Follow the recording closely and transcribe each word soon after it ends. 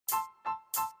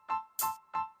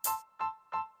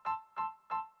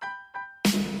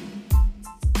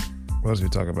What else we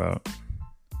talk about?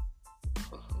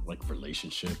 Like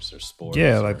relationships or sports.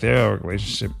 Yeah, like there are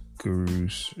relationship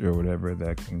gurus or whatever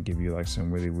that can give you like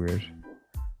some really weird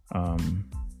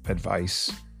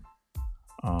advice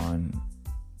on.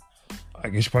 I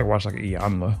guess you should probably watch like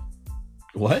Iyanla.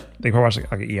 What? They can watch like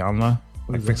Iyanla,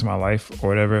 like Fix My Life or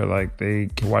whatever. Like they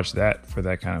can watch that for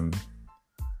that kind of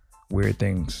weird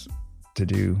things to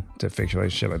do to fix your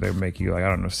relationship. Like they make you like, I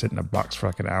don't know, sit in a box for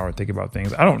like an hour and think about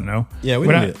things. I don't know. Yeah, we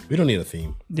don't need a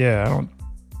theme. Yeah,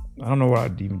 I don't know what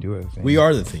I'd even do with a theme. We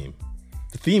are the theme.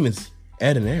 The theme is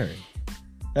Ed and Aaron.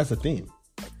 That's the theme.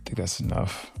 I think that's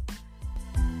enough.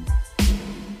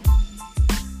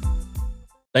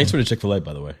 Thanks for the Chick-fil-A,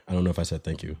 by the way. I don't know if I said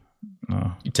thank you.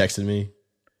 No. You texted me,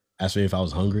 asked me if I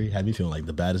was hungry, had me feeling like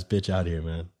the baddest bitch out here,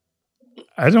 man.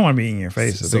 I don't want to be eating your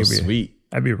face. So sweet.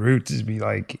 That'd be rude to just be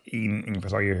like eating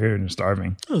because all you're here and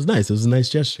starving. It was nice. It was a nice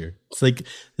gesture. It's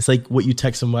like what you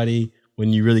text somebody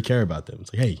when you really care about them.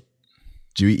 It's like, hey,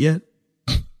 did you eat yet?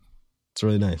 It's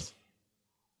really nice.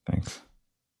 Thanks.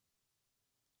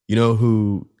 You know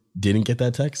who didn't get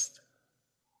that text?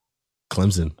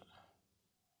 Clemson.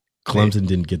 Clemson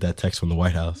didn't get that text from the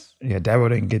White House. Yeah, Dabo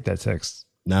didn't get that text.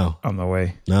 No. On the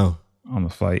way. No. On the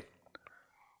flight.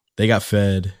 They got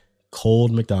fed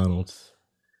cold McDonald's,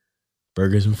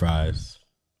 burgers and fries.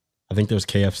 I think there was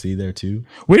KFC there too.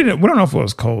 We don't know if it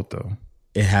was cold though.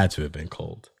 It had to have been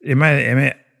cold.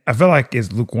 I feel like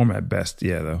it's lukewarm at best.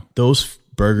 Yeah, though. Those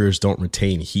burgers don't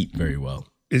retain heat very well.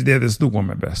 It's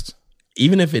lukewarm at best.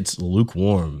 Even if it's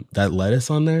lukewarm, that lettuce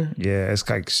on there. Yeah, it's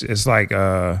like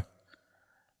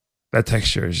that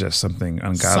texture is just something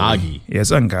ungodly. Soggy. Yeah,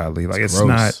 it's ungodly. Like it's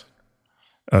not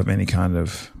of any kind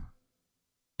of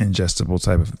ingestible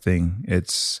type of thing.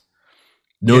 It's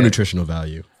no nutritional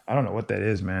value. I don't know what that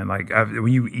is, man. Like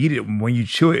when you eat it, when you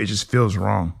chew it, it just feels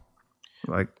wrong.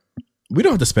 Like we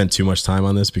don't have to spend too much time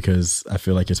on this because I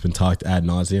feel like it's been talked ad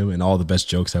nauseum and all the best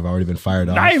jokes have already been fired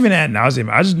off. Not even ad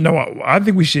nauseum. I just know. I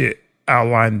think we should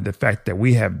outline the fact that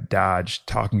we have dodged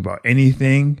talking about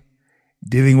anything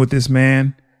dealing with this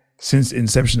man since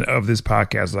inception of this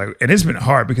podcast. Like, and it's been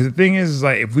hard because the thing is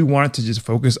like if we wanted to just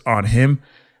focus on him,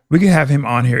 we could have him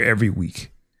on here every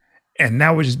week, and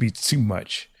that would just be too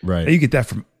much. Right? And you get that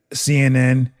from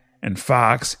CNN and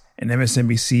Fox and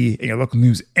MSNBC and your local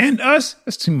news and us.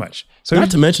 That's too much. So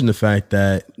not to mention the fact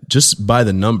that just by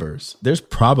the numbers, there's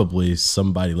probably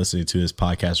somebody listening to this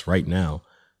podcast right now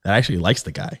that actually likes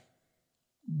the guy.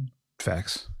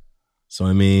 Facts. So,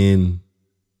 I mean,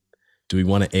 do we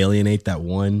want to alienate that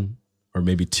one or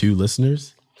maybe two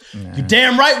listeners? Nah. You're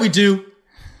damn right we do.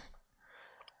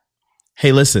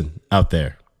 Hey, listen out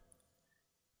there.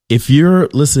 If you're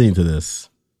listening to this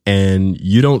and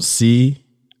you don't see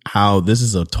how this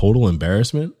is a total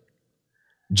embarrassment,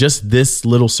 just this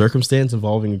little circumstance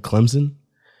involving Clemson,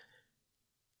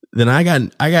 then I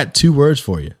got two words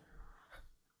for you.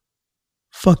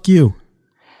 Fuck you.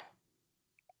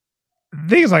 The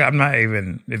thing is, like, I'm not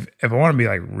even, if I want to be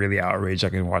like really outraged, I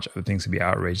can watch other things to be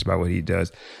outraged about what he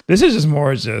does. This is just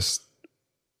more just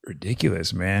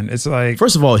ridiculous, man. It's like,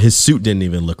 first of all, his suit didn't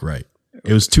even look right.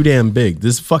 It was too damn big.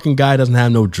 This fucking guy doesn't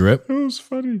have no drip. It was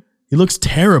funny. He looks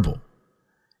terrible.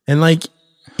 And like,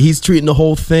 he's treating the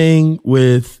whole thing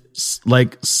with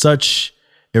like such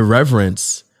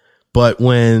irreverence. But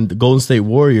when the Golden State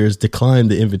Warriors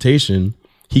declined the invitation,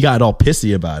 he got all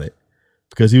pissy about it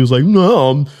because he was like, no,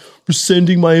 I'm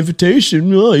rescinding my invitation.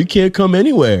 No, you can't come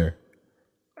anywhere.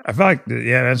 I feel like,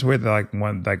 yeah, that's weird. Like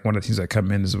one of the things that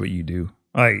come in is what you do.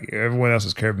 Like everyone else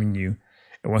is curbing you.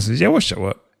 And one says, yeah, we'll show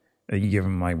up. And you give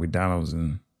them like McDonald's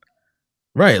and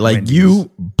right, like Wendy's.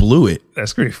 You blew it.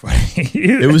 That's pretty funny.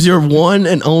 It was your one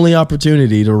and only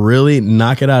opportunity to really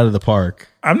knock it out of the park.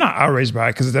 I'm not outraged by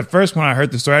it because at first when I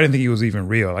heard the story, I didn't think it was even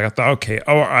real. Like I thought, okay,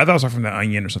 I thought it was from The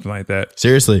Onion or something like that.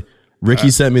 Seriously,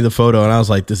 Ricky sent me the photo and I was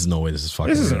like, "This is no way. This is fucking.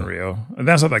 This isn't real." And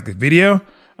that's like the video.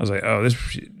 I was like, "Oh,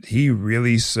 he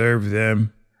really served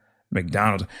them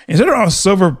McDonald's instead of on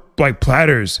silver like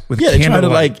platters with they tried to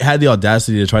like had the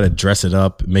audacity to try to dress it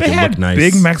up, make it look nice.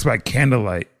 Big Macs by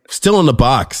candlelight, still in the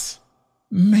box.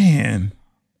 Man,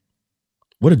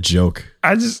 what a joke!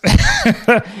 I just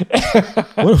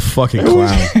what a fucking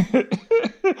clown!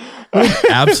 What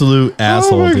an absolute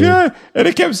asshole! Oh my god! And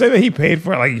it kept saying that he paid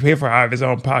for it, like he paid for it out of his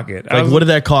own pocket. Like, what did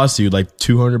that cost you? Like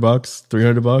 $200,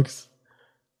 $300?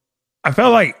 I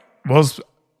felt like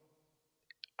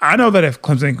I know that if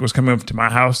Clemson was coming up to my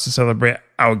house to celebrate,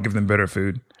 I would give them better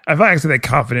food. I feel like I said that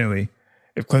confidently.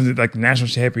 If Clemson, like the national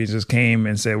champions, just came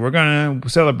and said, "We're gonna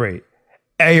celebrate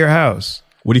at your house,"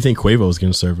 what do you think Quavo was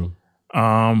gonna serve them?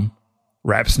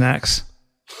 Wrap snacks,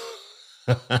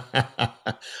 some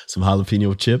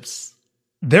jalapeno chips.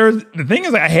 the thing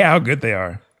is, like, I hate how good they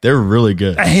are. They're really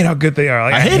good. I hate how good they are.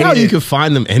 Like, I hate how you can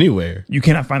find them anywhere. You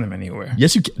cannot find them anywhere.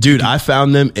 Yes, you can. Dude, I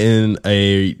found them in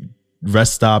a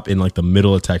rest stop in like the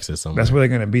middle of Texas somewhere. That's where they're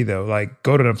going to be, though. Like,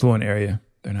 go to the affluent area.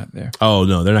 They're not there. Oh,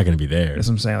 no, they're not going to be there. That's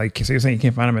what I'm saying. Like, so you're saying you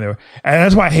can't find them anywhere. And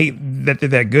that's why I hate that they're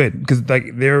that good. Because, like,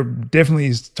 they're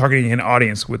definitely targeting an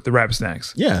audience with the rap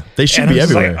snacks. Yeah, they should And be it's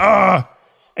just everywhere. like,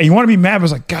 and you want to be mad, but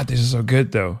it's like, God, this is so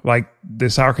good, though. Like, the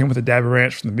sour cream with the dab of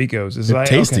ranch from the Migos. It's like,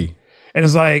 tasty. okay. And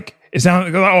it's like, it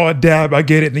sounds like, oh, a dab, I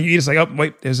get it. And then you eat, it's like, oh,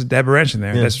 wait, there's a dab of ranch in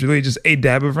there. Yeah. That's really just a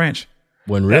dab of ranch.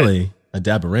 When really, a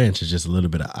dab of ranch is just a little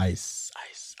bit of ice.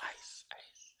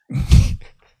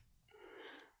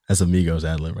 That's Amigos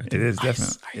ad lib right there. It is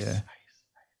definitely. Yeah.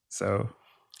 So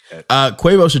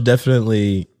Quavo should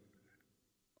definitely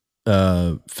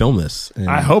film this. And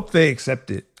I hope they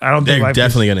accept it. I don't think they're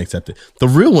definitely going to accept it. The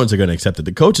real ones are going to accept it.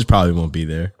 The coaches probably won't be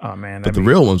there. Oh man, but the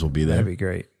real ones will be there. That'd be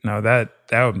great. No, that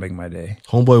would make my day.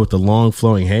 Homeboy with the long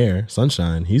flowing hair,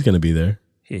 Sunshine, he's going to be there.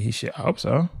 He should. I hope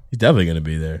so. He's definitely going to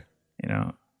be there. You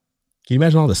know, can you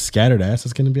imagine all the scattered ass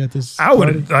that's going to be at this? I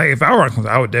would like if I were on,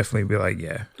 I would definitely be like,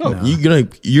 yeah. Oh,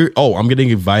 no. I'm getting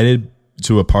invited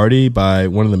to a party by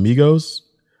one of the Migos.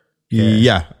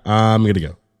 Yeah, I'm gonna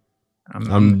go.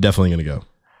 I'm definitely gonna go.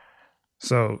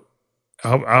 So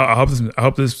I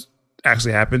hope this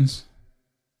actually happens.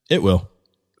 It will.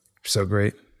 So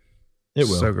great. It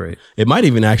will. So great. It might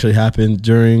even actually happen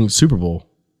during Super Bowl,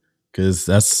 because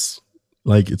that's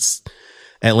like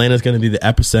Atlanta's gonna be the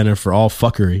epicenter for all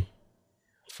fuckery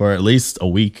for at least a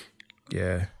week.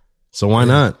 Yeah. So why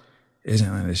not? Isn't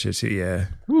Atlanta this year too? Yeah.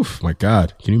 Oof, my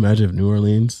God. Can you imagine if New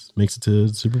Orleans makes it to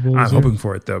the Super Bowl? I'm hoping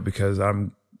for it though, because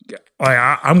I'm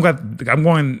glad I'm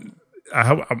going.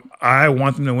 I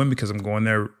want them to win because I'm going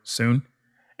there soon,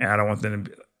 and I don't want them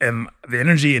to. And the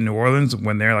energy in New Orleans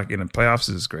when they're like in the playoffs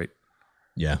is great.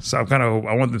 Yeah. So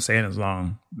I want them staying as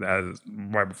long as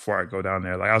right before I go down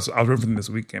there. Like I was rooting for them this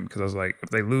weekend because I was like, if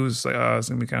they lose, like, it's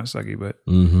gonna be kind of sucky. But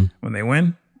when they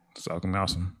win, it's all gonna be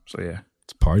awesome. So yeah,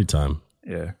 it's party time.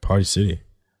 Yeah, Party City.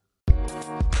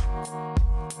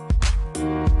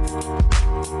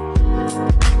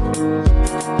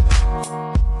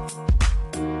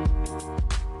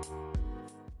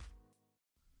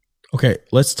 Okay,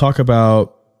 let's talk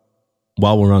about,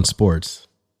 while we're on sports,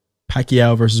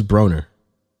 Pacquiao versus Broner.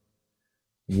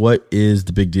 What is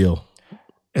the big deal?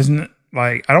 Isn't it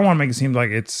like, I don't want to make it seem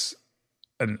like it's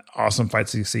an awesome fight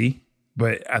to see,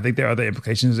 but I think there are other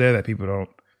implications there that people don't,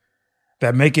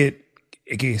 that make it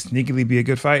can sneakily be a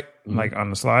good fight, like on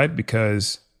the slide,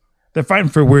 because they're fighting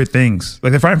for weird things.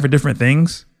 Like they're fighting for different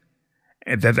things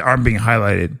that aren't being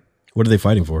highlighted. What are they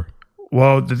fighting for?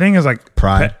 Well, the thing is like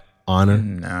pride,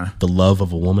 honor, the love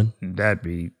of a woman.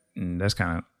 That's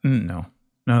kind of no,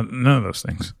 none of those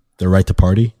things. The right to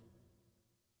party.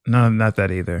 No, not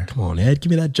that either. Come on, Ed, give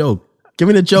me that joke. Give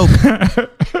me the joke.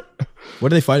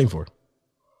 What are they fighting for?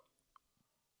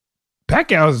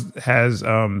 Pacquiao has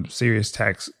serious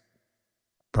tax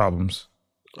problems.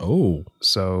 Oh,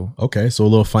 so okay, so a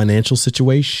little financial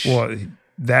situation. Well,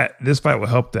 this fight will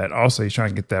help that. Also, he's trying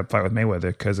to get that fight with Mayweather,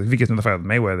 because if he gets another fight with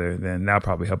Mayweather, then that'll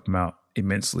probably help him out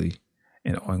immensely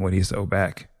in owing what he has to owe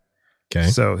back. Okay,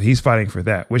 so he's fighting for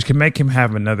that, which can make him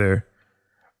have another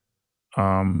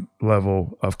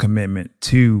level of commitment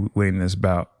to winning this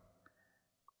bout.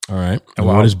 All right, and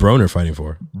what is Broner fighting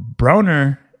for?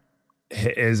 Broner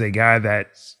is a guy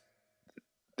that's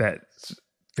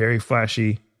very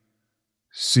flashy,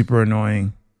 super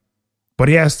annoying, but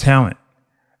he has talent.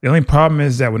 The only problem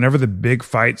is that whenever the big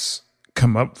fights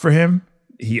come up for him,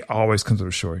 he always comes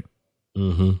up short.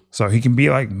 Mm-hmm. So he can be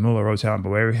like middle of the road talent, but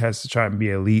whenever he has to try and be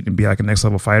elite and be like a next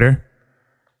level fighter,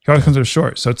 he always comes up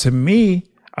short. So to me,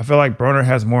 I feel like Broner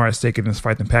has more at stake in this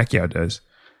fight than Pacquiao does,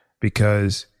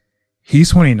 because he's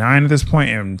 29 at this point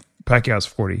and Pacquiao's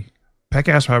 40.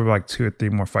 Pacquiao's probably like 2 or 3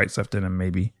 more fights left in him,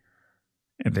 maybe,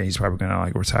 and then he's probably gonna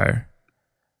like retire.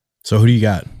 So who do you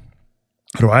got?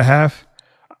 Who do I have?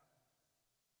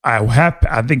 I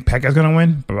think Pacquiao's gonna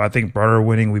win, but I think Broner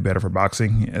winning will be better for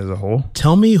boxing as a whole.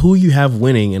 Tell me who you have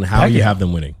winning and how you have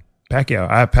them winning. Pacquiao.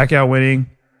 I have Pacquiao winning,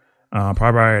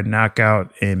 probably by a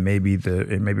knockout in maybe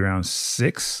round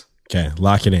 6. Okay,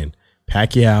 lock it in.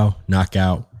 Pacquiao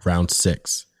knockout round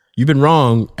 6. You've been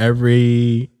wrong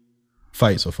every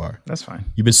fight so far. That's fine.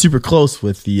 You've been super close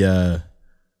with the.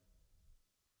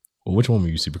 Well, which one were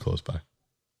you super close by?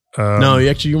 No,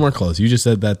 you weren't close. You just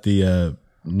said that the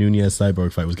Nunez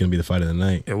Cyborg fight was going to be the fight of the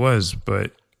night. It was,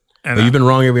 but you've been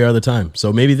wrong every other time.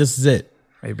 So maybe this is it.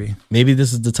 Maybe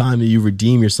this is the time that you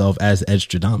redeem yourself as Edge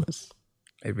Stradamus.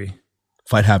 Maybe.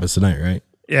 Fight happens tonight, right?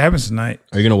 Yeah, it happens tonight.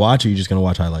 Are you gonna watch, or are you just gonna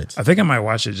watch highlights? I think I might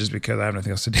watch it just because I have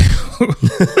nothing else to do.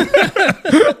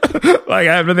 Like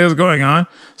I have nothing else going on,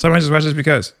 so I might just watch it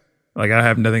because, like, I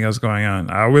have nothing else going on.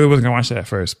 I really wasn't gonna watch it at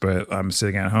first, but I'm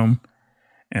sitting at home,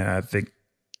 and I think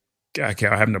I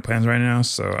have no plans right now.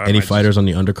 So Any fighters on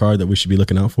the undercard that we should be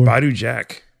looking out for? Badu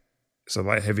Jack is on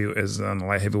the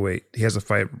light heavyweight. He has a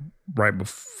fight right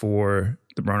before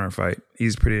the Broner fight.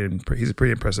 He's pretty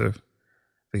impressive.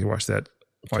 I think you watch that.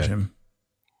 Watch him.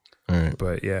 All right.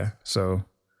 But yeah, so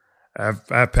I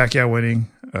have Pacquiao winning.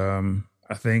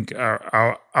 I think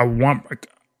I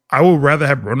would rather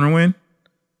have Broner win,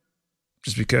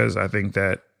 just because I think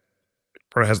that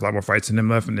Broner has a lot more fights in him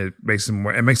left, and it makes him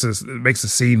more. It makes the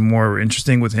scene more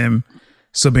interesting with him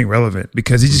still being relevant,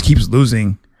 because he just keeps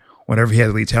losing whenever he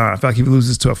has elite talent. I feel like if he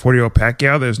loses to a 40-year-old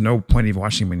Pacquiao, there's no point in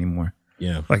watching him anymore.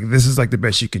 Yeah, like this is like the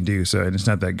best you can do. So, and it's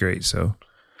not that great. So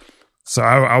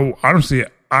I honestly,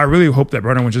 I really hope that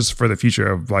Broner wins just for the future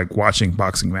of like watching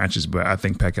boxing matches. But I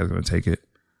think Pacquiao's going to take it.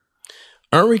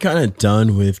 Aren't we kind of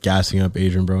done with gassing up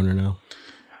Adrian Broner now?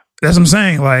 That's what I'm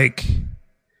saying. Like,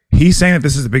 he's saying that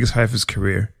this is the biggest fight of his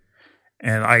career.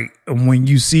 And when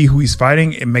you see who he's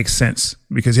fighting, it makes sense,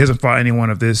 because he hasn't fought anyone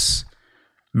of this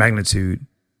magnitude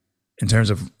in terms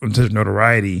of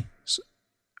notoriety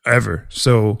ever.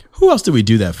 So who else do we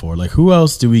do that for? Like, who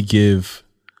else do we give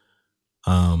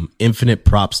infinite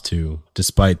props to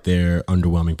despite their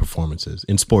underwhelming performances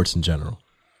in sports in general?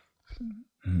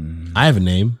 I have a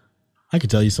name. I could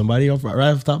tell you somebody right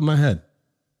off the top of my head.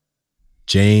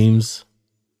 James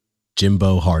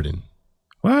Jimbo Harden.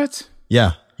 What?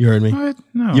 Yeah, you heard me. What?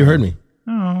 No. You heard me.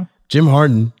 No. Jim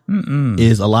Harden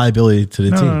is a liability to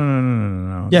the team.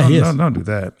 No. Yeah, he is. Don't do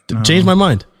that. No. Change my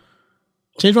mind.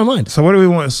 Change my mind. So what do we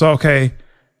want? So, okay,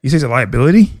 you say it's a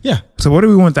liability? Yeah. So what do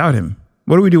we want without him?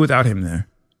 What do we do without him there?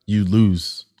 You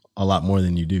lose a lot more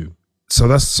than you do. So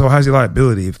how's he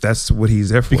liability if that's what he's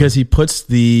there for? Because he puts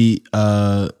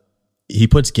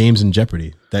games in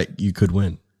jeopardy that you could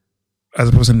win. As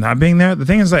opposed to not being there. The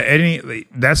thing is that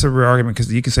that's a real argument,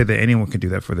 because you can say that anyone can do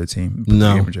that for their team. Put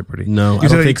the game in jeopardy. No, you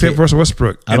say that Russell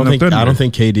Westbrook. I don't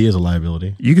think KD is a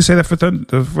liability. You can say that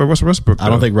for Russell Westbrook. Though. I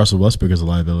don't think Russell Westbrook is a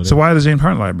liability. So why is James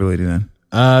Harden liability then?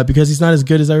 Because he's not as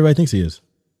good as everybody thinks he is.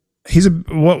 He's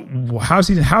how's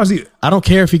he? I don't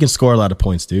care if he can score a lot of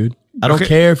points, dude. I don't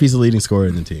care if he's the leading scorer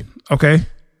in the team. Okay,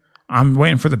 I'm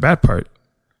waiting for the bad part.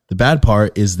 The bad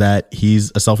part is that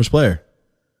he's a selfish player.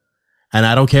 And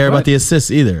I don't care about the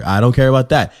assists either. I don't care about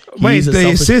that.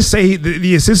 The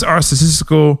assists are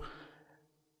statistical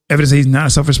evidence that he's not a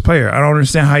selfish player. I don't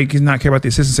understand how you can not care about the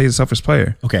assists and say he's a selfish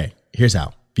player. Okay, here's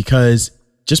how. Because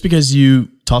just because you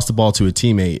toss the ball to a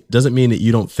teammate doesn't mean that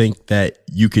you don't think that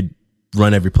you could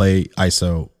run every play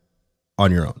ISO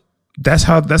on your own. That's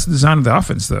the design of the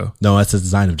offense, though. No, that's the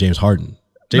design of James Harden.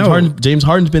 James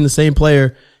Harden's been the same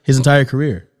player his entire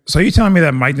career. So you're telling me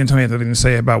that Mike D'Antoni has nothing to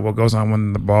say about what goes on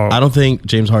when the ball? I don't think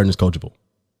James Harden is coachable.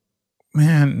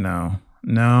 Man, no.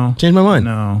 Change my mind.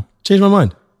 No. Change my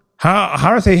mind. How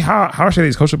do I say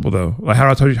he's coachable though? Like how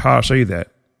I'll show you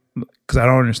that? Because I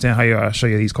don't understand how I show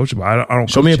you he's coachable. I don't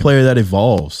show me a player that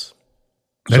evolves.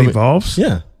 That evolves?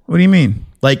 Yeah. What do you mean?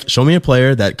 Like, show me a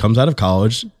player that comes out of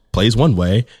college, plays one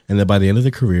way, and then by the end of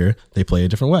their career, they play a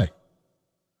different way.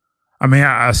 I mean,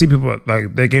 I see people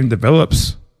like their game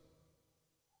develops.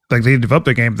 Like they develop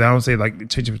their game. I don't say like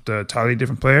change it to a totally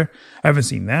different player. I haven't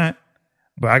seen that,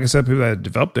 but I can see people that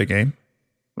develop their game.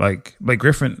 Like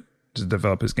Griffin just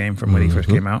developed his game from when he first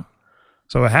came out.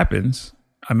 So it happens.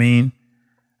 I mean,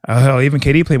 hell, even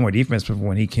KD played more defense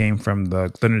when he came from the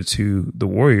Thunder to the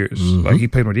Warriors. Like he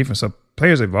played more defense. So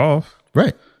players evolve.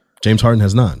 Right. James Harden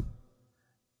has not.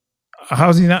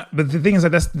 How's he not? But the thing is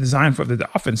that that's designed for the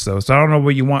offense, though. So I don't know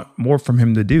what you want more from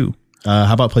him to do.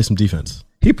 How about play some defense?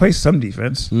 He plays some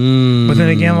defense, but then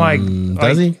again,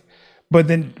 does he? But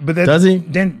then does he?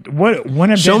 Then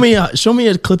what? Show me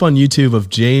a clip on YouTube of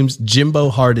Jimbo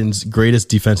Harden's greatest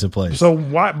defensive plays. So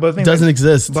why? But it doesn't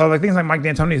exist. But like things like Mike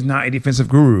D'Antoni is not a defensive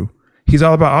guru. He's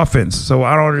all about offense. So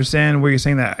I don't understand where you're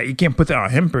saying that you can't put that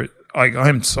on him, on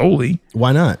him solely.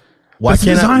 Why not? Why that's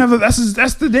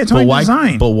the D'Antoni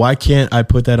design. But why can't I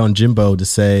put that on Jimbo to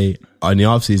say in the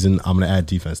offseason I'm going to add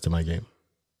defense to my game?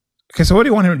 Okay, so what do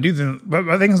you want him to do then?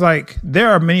 But things like there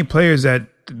are many players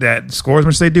that score as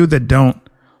much as they do that don't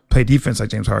play defense like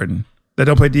James Harden. They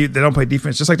don't play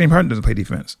defense just like James Harden doesn't play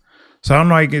defense. So I don't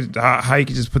know how you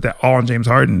can just put that all on James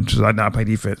Harden to not play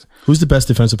defense. Who's the best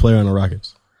defensive player on the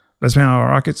Rockets? Best player on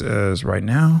the Rockets is right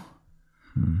now.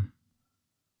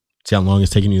 See how long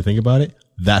it's taking you to think about it?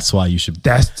 That's why you should.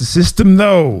 That's the system,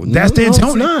 though. That's D'Antoni. No,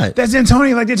 it's not. That's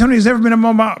D'Antoni. Like D'Antoni's never been a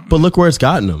moment. But look where it's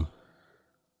gotten him.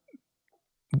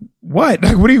 What?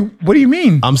 Like, what do you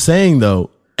mean? I'm saying though,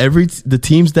 the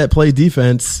teams that play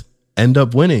defense end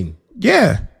up winning.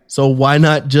 Yeah. So why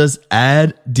not just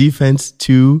add defense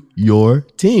to your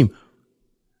team?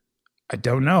 I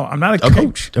don't know. I'm not a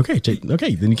coach. Okay.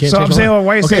 Then you can't. So change I'm saying, my mind.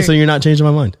 why you okay, say, so you're not changing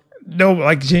my mind. No,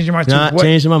 like changing my Not what?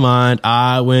 changing my mind.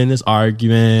 I win this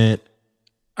argument.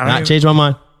 Not changing my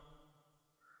mind.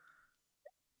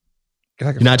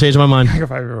 Like You're not changing my mind. like a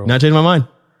 5-year-old. Not changing my mind.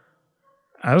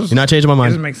 You're not changing my It mind.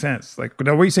 doesn't make sense. Like,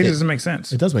 no, what you say doesn't make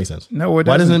sense. It does make sense. No, it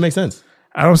doesn't. Why doesn't it make sense?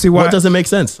 I don't see why. What doesn't make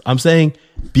sense? I'm saying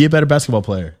be a better basketball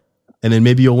player, and then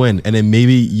maybe you'll win, and then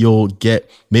maybe you'll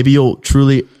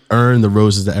truly earn the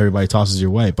roses that everybody tosses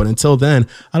your way. But until then,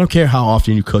 I don't care how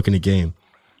often you cook in a game.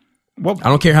 Well, I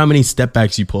don't care how many step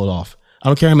backs you pulled off. I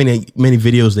don't care how many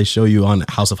videos they show you on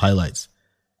House of Highlights.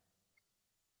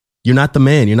 You're not the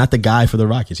man. You're not the guy for the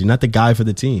Rockets. You're not the guy for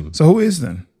the team. So who is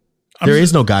then? There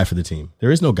is no guy for the team.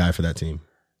 There is no guy for that team.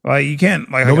 Like, you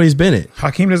can't, like, Nobody's been it.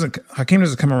 Hakeem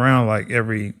doesn't come around like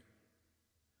every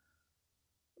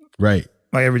Right.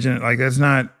 like that's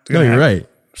not. No, you're right.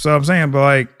 So I'm saying, but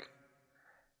like,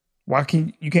 why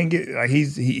you can't get like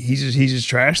he's just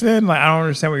trash then? Like, I don't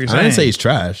understand what you're saying. I didn't say he's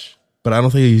trash, but I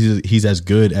don't think he's as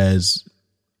good as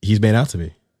he's made out to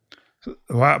be.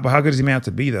 Why, but how good is he made out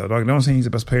to be though? Like, no one's saying he's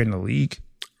the best player in the league.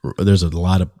 There's a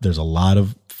lot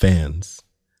of fans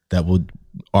that will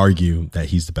argue that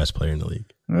he's the best player in the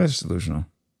league. That's delusional.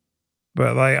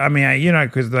 But like, I mean,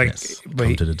 because like, Yes, but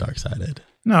come to the dark side, Ed.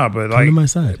 No, but Come like, to my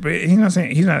side. But he's not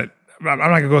saying he's not. I'm not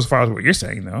gonna go as far as what you're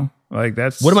saying though. Like,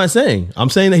 that's What am I saying? I'm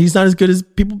saying that he's not as good as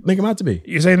people make him out to be.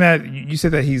 You're saying that you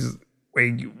said that he's.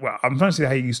 Well, I'm trying to see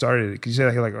how you started it because you said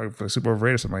that he like super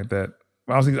overrated or something like that.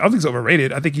 I don't think he's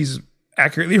overrated. I think he's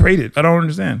accurately rated. I don't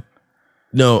understand.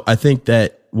 No, I think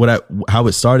that how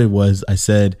it started was I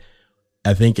said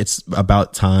I think it's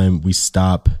about time we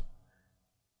stop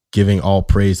giving all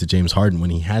praise to James Harden when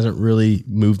he hasn't really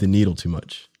moved the needle too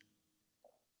much.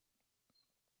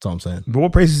 That's all I'm saying. But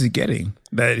what praise is he getting?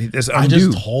 That's undue. I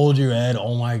just told you, Ed.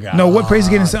 Oh my god. No, what praise is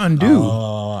he getting to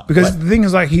undue? Because what? the thing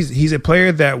is, like, he's a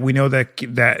player that we know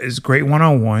that is great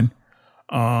 1-on-1,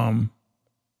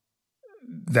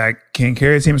 that can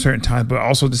carry a team at certain times, but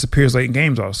also disappears late in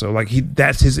games. Also, like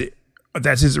that's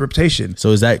his reputation.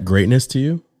 So is that greatness to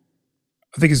you?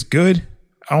 I think it's good.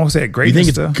 I won't say You greatness.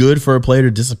 think it's good for a player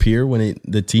to disappear when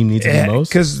the team needs it the most?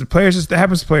 Because the players, that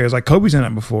happens to players. Like, Kobe's done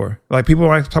that before. Like, people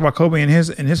like to talk about Kobe in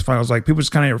his finals. Like, people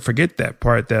just kind of forget that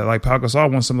part that like Pau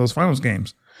Gasol won some of those finals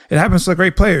games. It happens to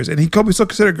great players, and Kobe's still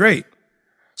considered great.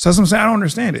 So that's what I'm saying. I don't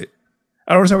understand it.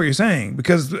 I don't understand what you're saying,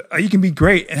 because you can be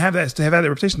great and have that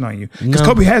reputation on you. Because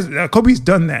Kobe's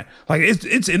done that. Like,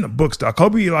 it's in the books, dog.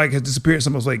 Kobe like has disappeared in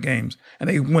some of those late games, and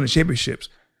they won the championships.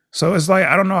 So it's like,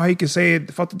 I don't know how you can say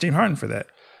it fault to James Harden for that.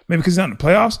 Maybe because he's not in the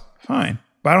playoffs, fine.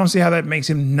 But I don't see how that makes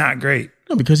him not great.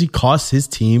 No, because he costs his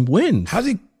team wins. How's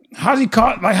he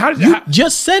caught? Like,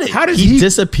 Just said it. How does he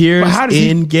disappears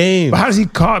in games? But how does he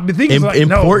caught? The thing is, like,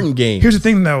 important games. Here's the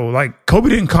thing, though. Like, Kobe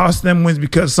didn't cost them wins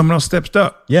because someone else stepped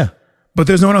up. Yeah, but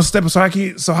there's no one else stepping. So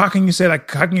how can you say,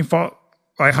 like, how can you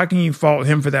fault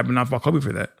him for that, but not fault Kobe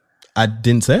for that? I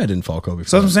didn't say I didn't fault Kobe for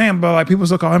So that. that's what I'm saying. But like, people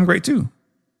still call him great too,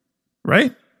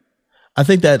 right? I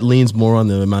think that leans more on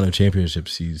the amount of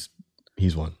championships he's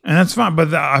won. And that's fine.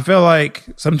 But I feel like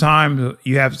sometimes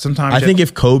I think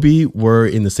if Kobe were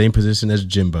in the same position as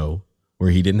Jimbo, where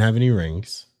he didn't have any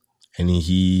rings and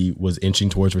he was inching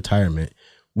towards retirement,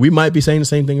 we might be saying the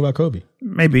same thing about Kobe.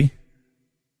 Maybe.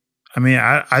 I mean,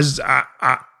 I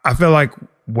feel like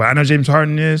what I know James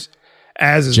Harden is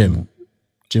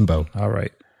Jimbo. All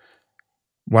right.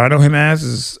 What I know him as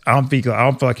is I don't feel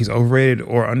like he's overrated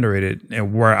or underrated,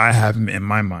 and where I have him in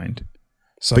my mind.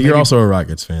 So, but you're also a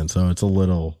Rockets fan, so it's a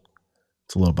little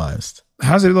biased.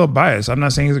 How's it a little biased? I'm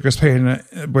not saying he's the greatest player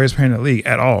in the league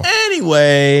at all.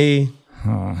 Anyway,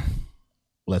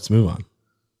 let's move on.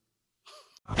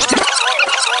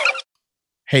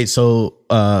 Hey, so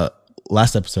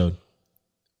last episode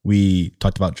we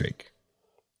talked about Drake.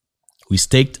 We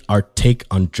staked our take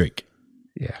on Drake.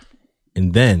 Yeah.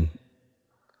 And then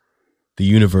the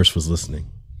universe was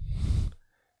listening.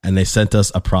 And they sent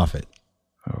us a prophet.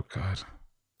 Oh, God.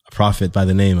 A prophet by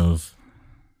the name of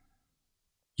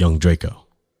Young Draco.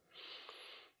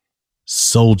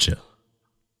 Soulja.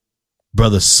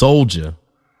 Brother Soulja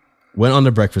went on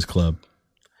the Breakfast Club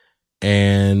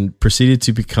and proceeded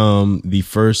to become the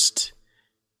first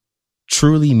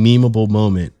truly memeable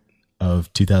moment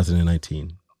of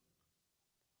 2019.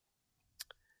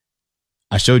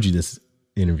 I showed you this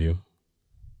interview.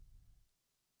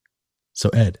 So,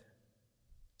 Ed,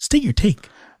 state your take.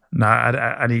 Nah,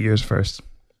 I need yours first.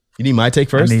 You need my take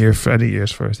first? I need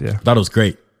yours first, yeah. I thought it was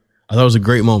great. I thought it was a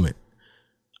great moment.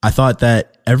 I thought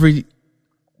that every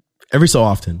so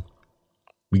often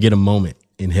we get a moment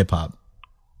in hip hop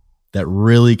that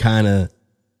really kind of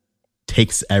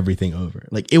takes everything over.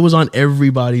 Like, it was on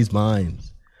everybody's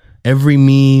minds. Every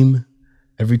meme,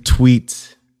 every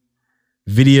tweet,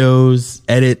 videos,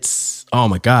 edits. Oh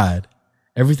my God.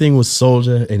 Everything was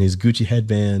Soulja and his Gucci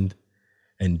headband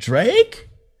and Drake,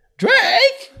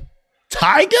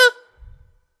 Tyga.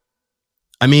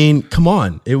 I mean, come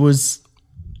on. It's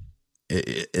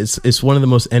one of the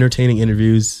most entertaining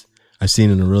interviews I've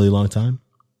seen in a really long time.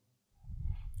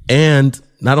 And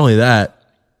not only that,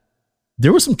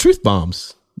 there were some truth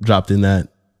bombs dropped in that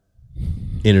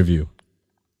interview.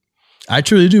 I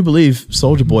truly do believe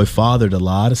Soulja Boy fathered a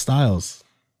lot of styles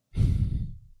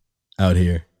out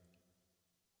here.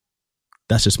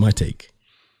 That's just my take.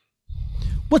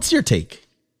 What's your take?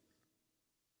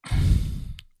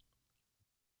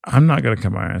 I'm not gonna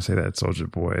come out here and say that Soulja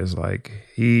Boy is like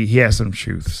he has some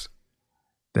truths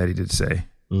that he did say.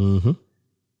 Mm-hmm.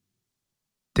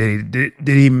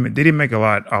 Did he make a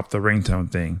lot off the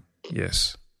ringtone thing?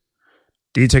 Yes.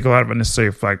 Did he take a lot of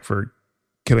unnecessary flack for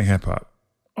killing hip hop?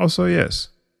 Also, yes,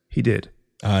 he did.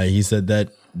 He said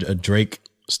that Drake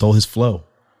stole his flow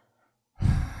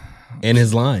and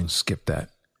his lines. Skip that.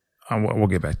 We'll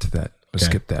get back to that. But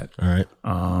skip that. All right.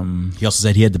 He also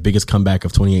said he had the biggest comeback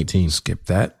of 2018. Skip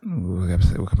that. We'll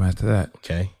come back to that.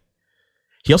 Okay.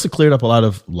 He also cleared up a lot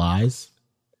of lies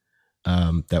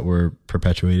that were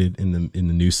perpetuated in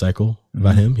the news cycle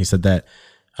about him. He said that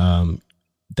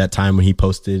that time when he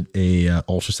posted a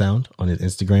ultrasound on his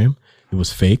Instagram, it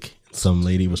was fake. Some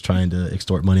lady was trying to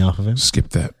extort money off of him. Skip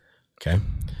that. Okay.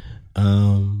 I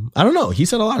don't know. He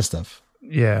said a lot of stuff.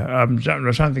 Yeah, I'm trying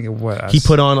to think of what he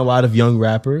put on a lot of young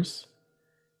rappers.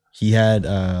 He had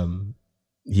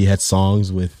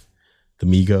songs with the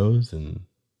Migos and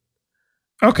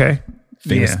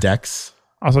famous Dex.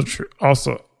 Also true.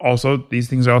 Also, these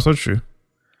things are also true.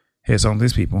 He had songs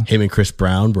with these people. Him and Chris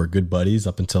Brown were good buddies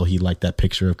up until he liked that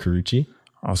picture of Karrueche.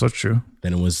 Also true.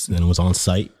 Then it was on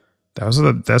site.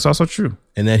 That's also true.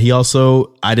 And then he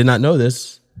also, I did not know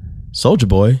this, Soulja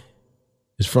Boy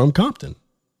is from Compton.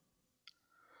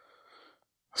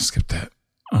 Skip that.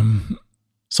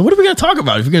 So what are we going to talk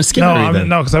about if you're going to skip everything?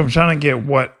 No, because I'm trying to get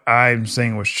what I'm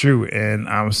saying was true, and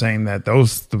I'm saying that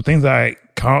the things that I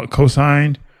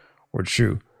co-signed were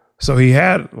true. So he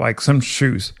had like some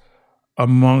truths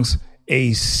amongst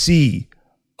a sea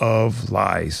of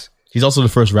lies. He's also the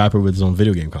first rapper with his own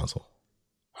video game console.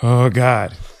 Oh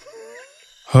God.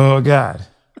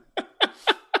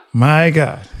 My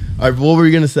God. All right, what were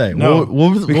you gonna say? No,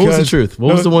 what was the truth?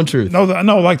 What was the one truth? No,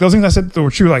 like those things I said that were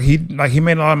true. Like he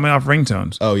made a lot of money off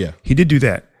ringtones. Oh yeah, he did do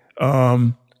that.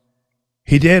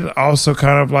 He did also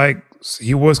kind of like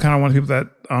he was kind of one of the people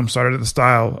that started the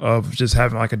style of just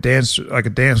having like a dance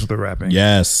with the rapping.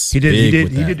 Yes, he did.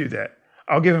 He did do that.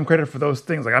 I'll give him credit for those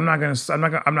things. Like I'm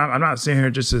not sitting here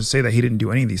just to say that he didn't do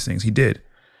any of these things. He did,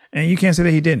 and you can't say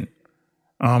that he didn't.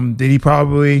 Did he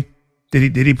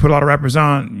put a lot of rappers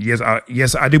on? Yes,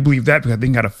 I do believe that because I think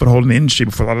he got a foothold in the industry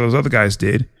before a lot of those other guys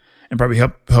did, and probably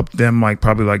help them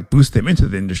boost them into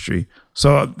the industry.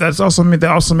 So that also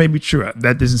may be true.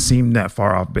 That doesn't seem that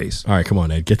far off base. All right, come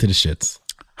on, Ed, get to the shits.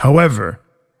 However,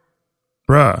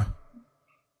 bruh,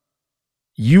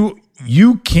 you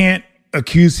can't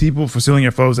accuse people for stealing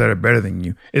your flows that are better than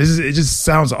you. It just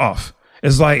sounds off.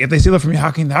 It's like if they steal it from you,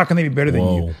 how can they be better than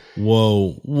you?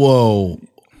 Whoa.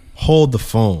 Hold the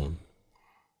phone.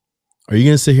 Are you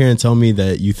going to sit here and tell me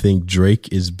that you think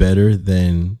Drake is better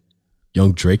than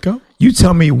Young Draco? You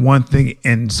tell me one thing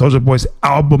in Soulja Boy's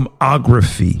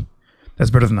albumography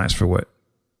that's better than Nice for What?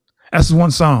 That's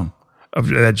one song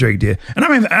that Drake did. And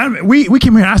I mean, we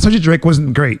came here and I told you Drake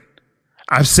wasn't great.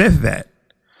 I've said that.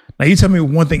 Now you tell me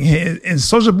one thing in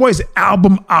Soulja Boy's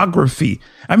albumography.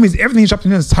 I mean, everything he's dropped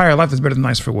in his entire life is better than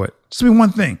Nice for What? Just be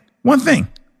one thing. One thing.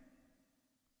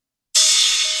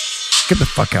 Get the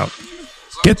fuck out.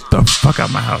 Get the fuck out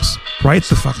of my house. Right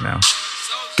the fuck now.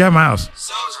 Get out of my house.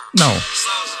 No.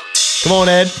 Come on,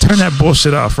 Ed. Turn that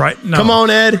bullshit off, right? No. Come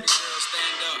on, Ed.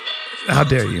 How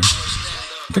dare you?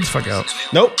 Get the fuck out.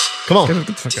 Nope. Come on. Get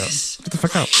the fuck out. Get the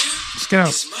fuck out. Just get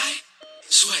out.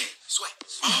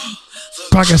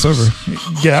 Podcast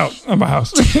over. Get out of my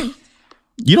house.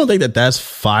 You don't think that that's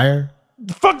fire?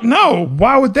 Fuck no.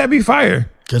 Why would that be fire?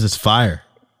 Because it's fire.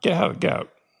 Get out.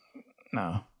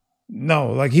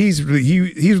 No, like he's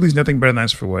released nothing better than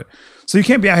Nice for What. So you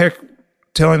can't be out here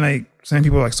saying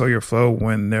people like stole your flow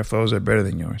when their flows are better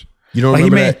than yours. You don't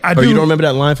remember that? You don't remember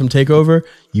that line from Takeover?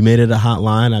 You made it a hot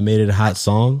line. I made it a hot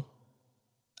song.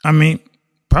 I mean,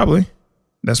 probably.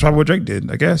 That's probably what Drake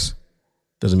did, I guess.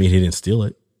 Doesn't mean he didn't steal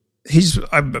it.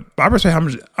 I respect how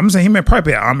much. I'm saying he may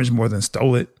probably pay homage more than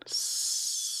stole it.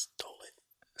 Stole it.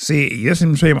 See, that's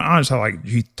him saying honest. How like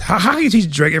how can you teach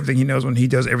Drake everything he knows when he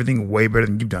does everything way better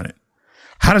than you've done it?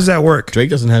 How does that work? Drake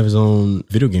doesn't have his own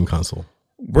video game console.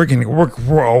 We're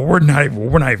not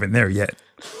even there yet.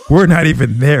 We're not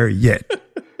even there yet.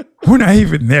 We're not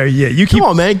even there yet. You keep, come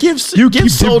on, man. Give keep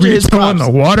Soldier dipping your his toe props. in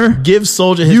the water. Give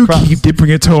Soldier his You props. keep dipping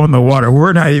your toe in the water.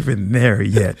 We're not even there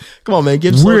yet. Come on, man.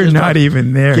 Give Soldier We're his not props.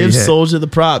 even there Give yet. Soldier the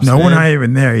props. No, man. we're not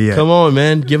even there yet. Come on,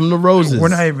 man. Give him the roses. We're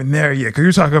not even there yet. Because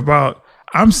you're talking about,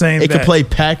 I'm saying It that could play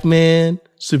Pac-Man,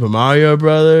 Super Mario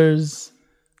Brothers,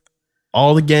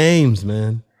 all the games,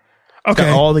 man. It's got okay.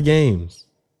 all the games.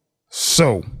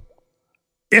 So,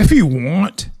 if you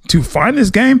want to find this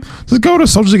game, just go to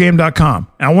soldiergame.com.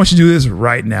 And I want you to do this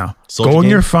right now. Soldier go on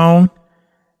Game? your phone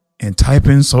and type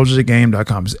in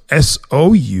soldiergame.com. It's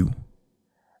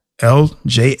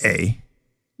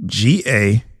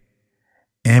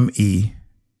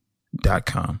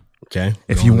SOULJAGAME.com. Okay.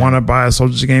 If you want to buy a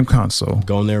Soldier Game console,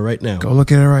 go in there right now. go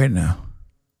look at it right now.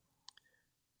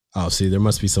 Oh, see, there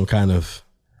must be some kind of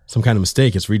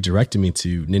mistake. It's redirecting me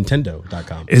to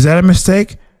Nintendo.com. Is that a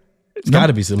mistake? It's got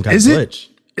to be some kind of Is it? glitch.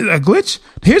 Is it a glitch?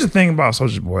 Here's the thing about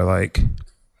Soulja Boy. Like,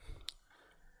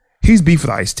 he's beef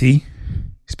with Ice-T.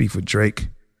 He's beef with Drake.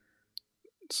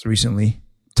 Recently,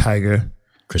 Tyga.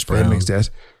 Chris Brown.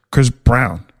 Chris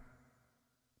Brown.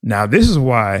 Now, this is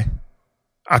why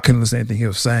I couldn't listen to anything he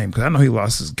was saying, because I know he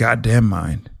lost his goddamn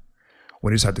mind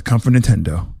when he decided to come for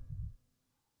Nintendo.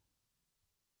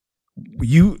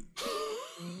 You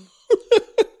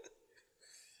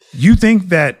think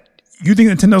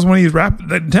Nintendo's one of these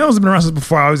Nintendo's been around since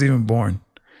before I was even born.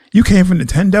 You came from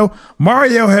Nintendo.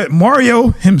 Mario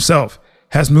himself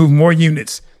has moved more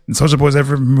units than Soulja Boy's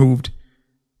ever moved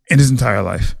in his entire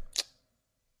life.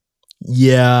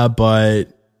 Yeah, but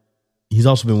he's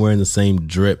also been wearing the same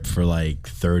drip for like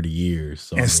 30 years.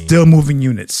 So, And still moving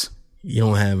units. you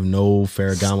don't have no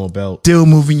Ferragamo belt. Still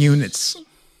moving units.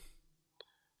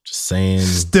 Just saying,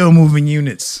 Still moving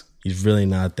units. he's really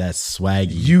not that swaggy.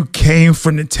 You came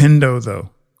for Nintendo, though,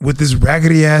 with this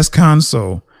raggedy ass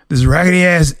console, this raggedy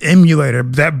ass emulator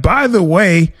that, by the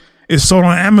way, is sold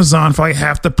on Amazon for like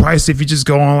half the price if you just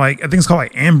go on, like, I think it's called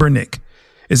like Ambernick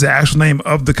is the actual name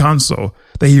of the console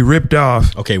that he ripped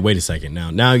off. Okay, wait a second.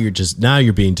 Now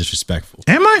you're being disrespectful.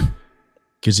 Am I?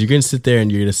 Because you're gonna sit there and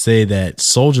you're gonna say that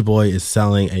Soulja Boy is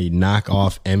selling a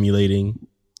knockoff emulating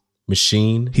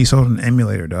machine. He sold an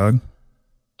emulator, dog.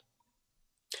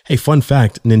 Hey, fun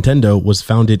fact: Nintendo was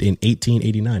founded in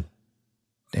 1889.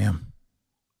 Damn.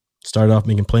 Started off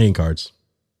making playing cards.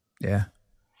 Yeah.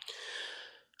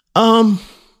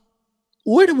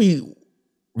 Where do we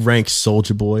rank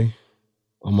Soulja Boy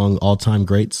among all-time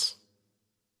greats?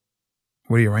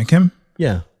 Where do you rank him?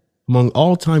 Yeah, among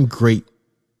all-time great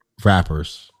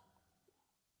rappers.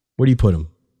 Where do you put him?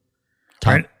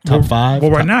 Top five?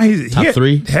 Well, right now top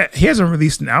three? He hasn't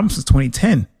released an album since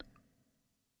 2010.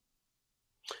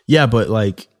 Yeah, but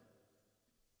like,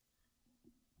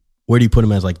 where do you put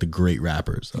him as like the great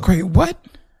rappers? Though? Great what?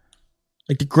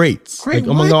 Like the greats, Great like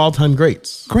among what? the all-time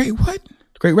greats, Great what?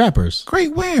 great rappers.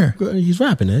 Great where? He's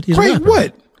rapping, Ed. He's Great a rapper.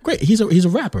 what? Great. He's a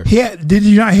rapper. Did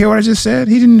you not hear what I just said?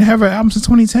 He didn't have an album since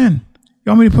 2010. You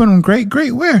want me to put him great?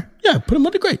 Great where? Yeah, put him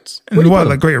with the greats. And what,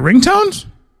 like great ringtones?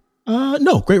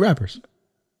 No, great rappers.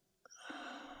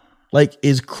 Like,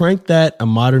 is Crank That a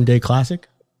modern day classic?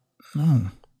 No.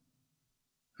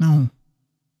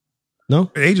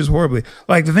 No. It ages horribly.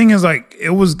 Like, the thing is, like, it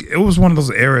was one of those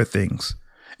era things.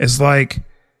 It's like,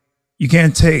 you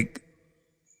can't take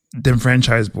them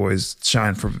franchise boys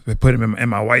shine for putting them in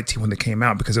my white tee when they came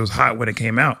out because it was hot when it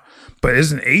came out, but it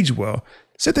doesn't age well.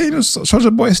 Sit there and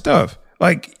Soulja Boy stuff.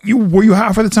 Like, were you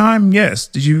hot for the time? Yes.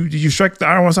 Did you strike the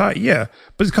iron was hot? Yeah.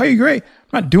 But to call you great,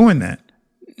 I'm not doing that.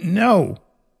 No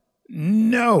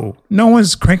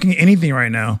one's cranking anything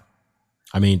right now.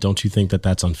 I mean, don't you think that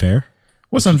that's unfair?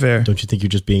 What's unfair? Don't you think you're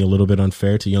just being a little bit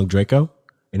unfair to young Draco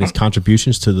and his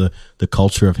contributions to the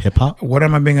culture of hip hop? What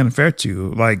am I being unfair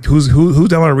to? Like, who's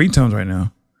downloading ringtones right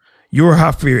now? You were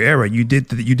hot for your era. You did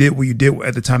what you did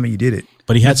at the time that you did it.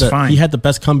 But he had fine. He had the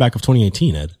best comeback of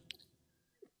 2018, Ed.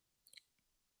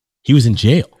 He was in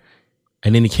jail,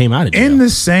 and then he came out of jail. In the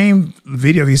same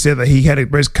video, he said that he had a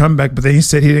best comeback, but then he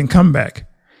said he didn't come back.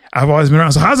 I've always been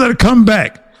around. So how's that a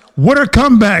comeback? What are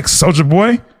comebacks, Soulja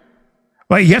Boy?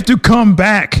 Like, you have to come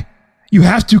back. You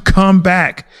have to come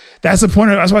back. That's the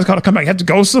point. That's why it's called a comeback. You have to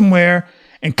go somewhere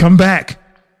and come back.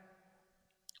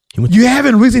 You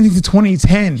haven't released anything to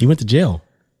 2010. He went to jail.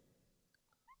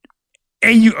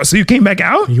 And so you came back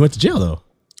out? He went to jail though.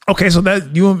 Okay, so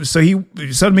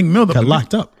Meek Mill Got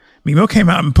locked up. Meek Mill came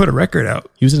out and put a record out.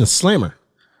 He was in a slammer.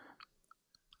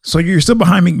 So you're still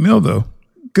behind Meek Mill though,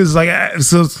 because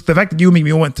so the fact that you and Meek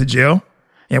Mill went to jail,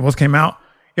 both came out,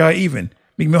 y'all even.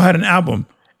 Meek Mill had an album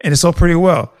and it sold pretty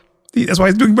well. That's why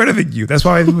he's doing better than you. That's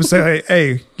why people say,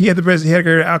 hey, he had the best. He had a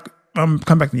great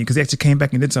come back to you because he actually came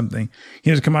back and did something. He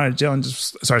didn't just come out of jail and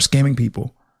just start scamming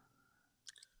people.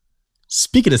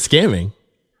 Speaking of scamming,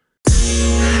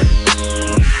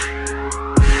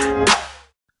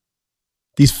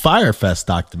 these Fyre Fest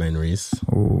documentaries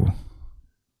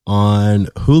on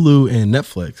Hulu and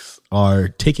Netflix are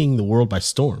taking the world by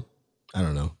storm. I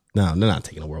don't know. No, they're not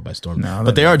taking the world by storm. No,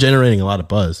 but they are generating a lot of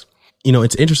buzz. You know,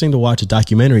 it's interesting to watch a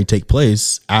documentary take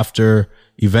place after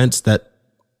events that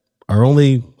are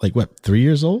only 3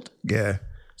 years old? Yeah.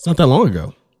 It's not that long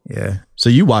ago. Yeah. So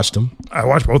you watched them. I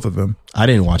watched both of them. I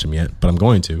didn't watch them yet, but I'm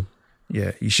going to.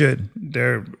 Yeah, you should.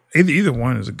 They're either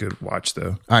one is a good watch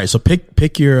though. All right, so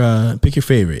pick your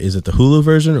favorite. Is it the Hulu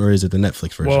version or is it the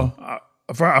Netflix version? Well,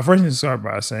 I first need to start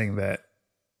by saying that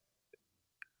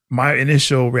my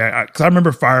initial reaction, because I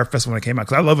remember Fyre Festival when it came out,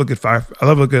 because I love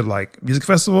a good music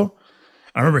festival.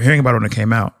 I remember hearing about it when it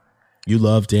came out. You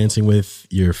love dancing with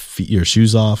your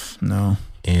shoes off? No.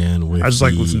 And with I just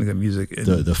like listening to good music.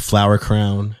 The flower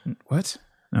crown. What?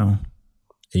 No.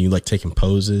 And you like taking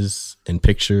poses and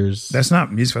pictures. That's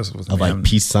not music festivals. Of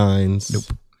peace signs.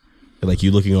 Nope. Like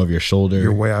you looking over your shoulder.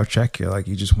 You're way out of check. You're like,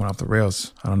 you just went off the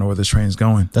rails. I don't know where this train's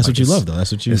going. That's what you love though.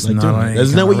 That's what you like doing.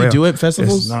 Isn't that what you do at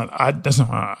festivals? That's not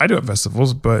what I do at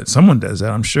festivals, but someone does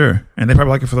that, I'm sure. And they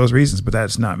probably like it for those reasons, but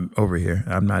that's not over here.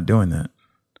 I'm not doing that.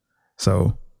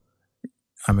 So,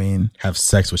 I mean. Have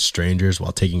sex with strangers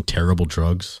while taking terrible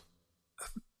drugs?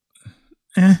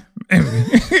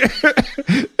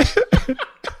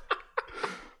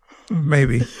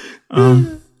 Maybe.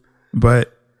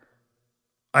 But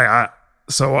I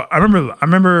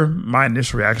remember my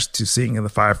initial reaction to seeing the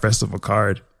Fyre Festival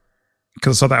card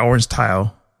because I saw that orange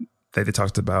tile that they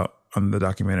talked about on the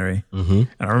documentary. Mm-hmm. And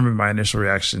I remember my initial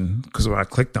reaction because when I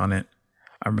clicked on it,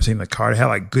 I remember seeing the card. It had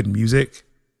like good music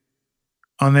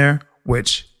on there,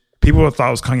 which people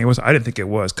thought was Kanye West. I didn't think it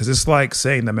was because it's like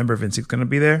saying the member of NSYNC is going to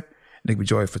be there and it could be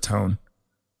Joey Fatone.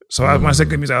 So when I said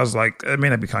good music, I was like, it may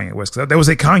not be Kanye West because they would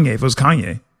say Kanye if it was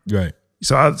Kanye. Right.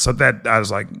 So I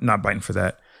was like not biting for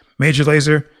that. Major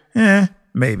Lazer,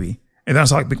 maybe. And then I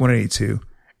saw like Blink-182.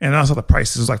 And then I saw the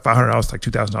prices was like $500, like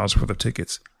 $2,000 worth of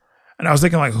tickets. And I was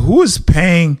thinking like, who is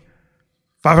paying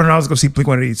 $500 to go see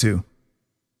Blink-182?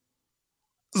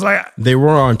 It's like they were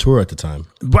on tour at the time.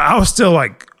 But I was still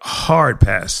like hard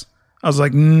pass. I was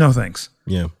like, no thanks.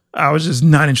 Yeah. I was just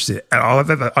not interested at all.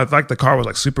 I like the car was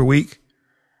like super weak.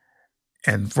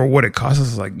 And for what it cost, I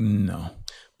was like, no.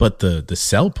 But the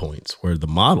sell points were the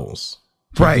models.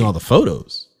 Right. All the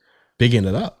photos. Bigging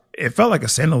it up. It felt like a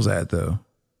sandals ad though.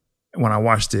 When I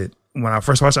watched it. When I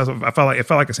first watched it, it felt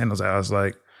like a sandals ad. I was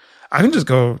like, I can just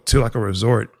go to like a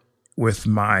resort with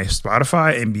my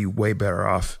Spotify and be way better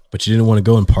off. But you didn't want to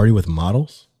go and party with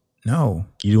models? No.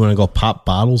 You didn't want to go pop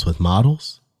bottles with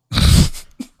models?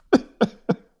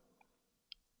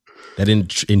 That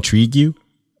didn't intrigue you?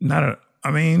 No.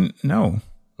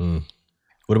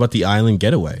 What about the island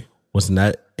getaway? Wasn't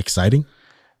that exciting?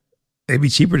 It'd be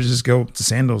cheaper to just go to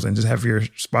Sandals and just have your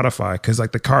Spotify because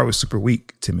like the car was super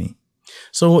weak to me.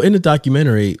 So in the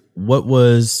documentary,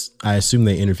 I assume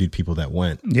they interviewed people that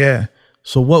went. Yeah.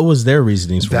 So what was their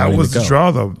reasonings for that? Was to the go?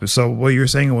 draw though. So what you were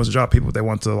saying was a draw people that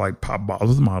want to like pop bottles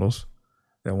with models.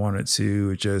 That wanted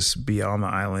to just be on the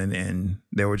island and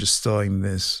they were just selling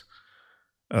this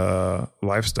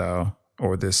lifestyle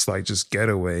or this like just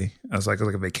getaway. It was like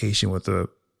a vacation with a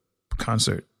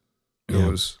concert. It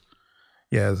was,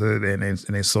 and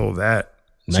they sold that.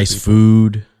 Nice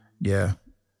food. Yeah.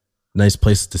 Nice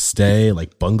places to stay,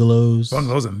 like bungalows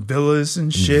and villas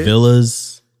and shit.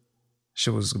 Villas.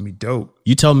 Shit was gonna be dope.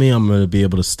 You tell me I'm gonna be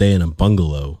able to stay in a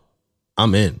bungalow,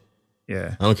 I'm in.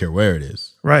 Yeah. I don't care where it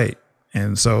is. Right.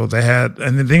 And so they had,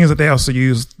 and the thing is that they also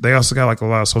got like a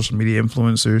lot of social media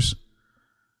influencers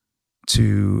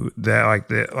to that,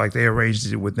 they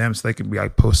arranged it with them so they could be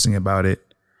like posting about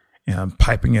it and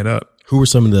piping it up. Who were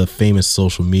some of the famous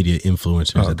social media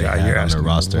influencers that they had on their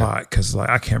roster? A lot, because like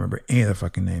I can't remember any of their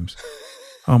fucking names.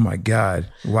 Oh my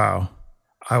God. Wow.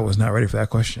 I was not ready for that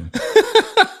question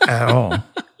at all.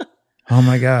 Oh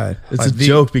my God. It's like a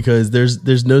joke because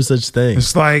there's no such thing.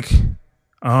 It's like,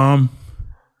 I'm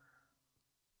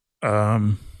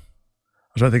trying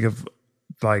to think of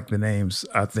like the names.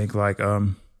 I think like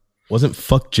wasn't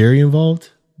Fuck Jerry involved?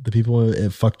 The people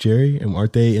at Fuck Jerry, and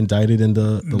aren't they indicted in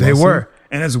the They lawsuit? were.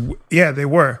 And they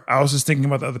were. I was just thinking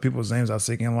about the other people's names. I was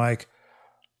thinking like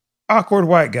awkward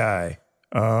white guy.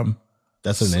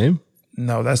 That's her name?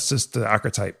 No, that's just the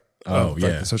archetype. Oh, of,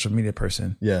 like, the social media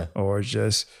person. Yeah. Or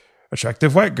just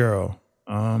attractive white girl.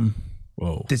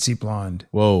 Whoa. Ditzy blonde.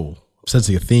 Whoa. I'm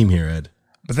sensing a theme here, Ed.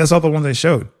 But that's all the ones they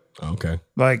showed. Okay.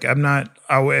 Like,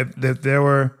 if they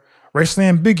were racially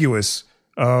ambiguous.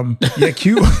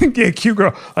 Cute, cute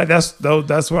girl. Like that's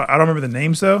what I don't remember the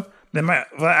names though. They might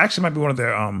actually might be one of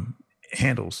their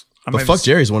handles. But Fuck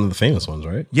Jerry is one of the famous ones,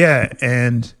 right? Yeah,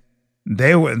 and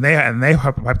they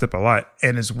hyped up a lot,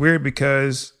 and it's weird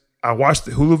because I watched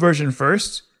the Hulu version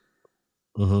first,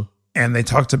 and they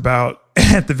talked about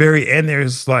at the very end.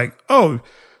 There's like, oh,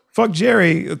 Fuck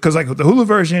Jerry, because like the Hulu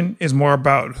version is more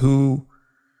about who.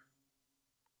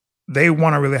 They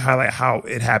want to really highlight how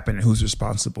it happened and who's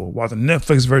responsible, while the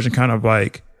Netflix version kind of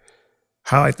like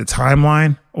highlight the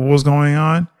timeline of what was going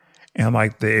on and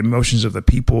like the emotions of the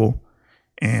people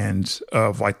and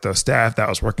of like the staff that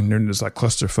was working during this like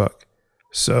clusterfuck.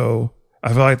 So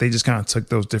I feel like they just kind of took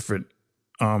those different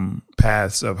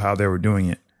paths of how they were doing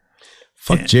it.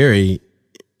 Fuck Jerry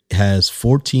has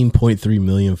 14.3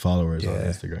 million followers on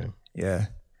Instagram. Yeah.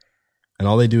 And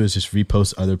all they do is just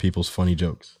repost other people's funny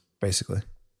jokes. Basically.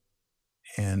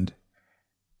 And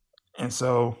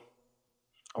so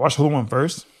I watched Hulu one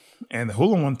first, and the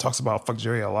Hulu one talks about Fuck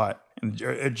Jerry a lot and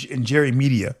Jerry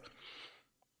Media,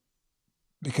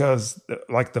 because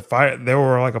like they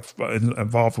were like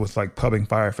involved with like Pubbing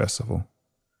Fire Festival,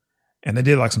 and they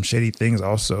did like some shady things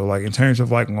also, like in terms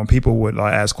of like when people would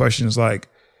like ask questions like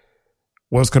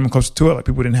what's coming closer to it, like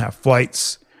people didn't have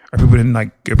flights, or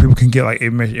people can get like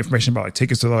information about like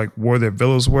tickets to like where their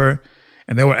villas were,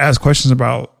 and they would ask questions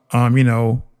about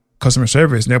customer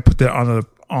service, and they'll put that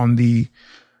on the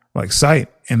like site,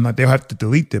 and like they'll have to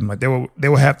delete them. Like they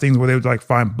will have things where they would like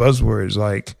find buzzwords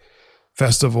like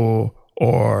festival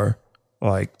or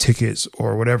like tickets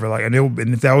or whatever. Like, and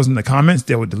if that was in the comments,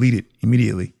 they would delete it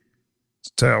immediately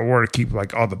to keep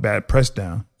like all the bad press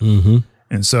down. Mm-hmm.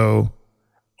 And so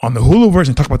on the Hulu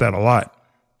version, talk about that a lot.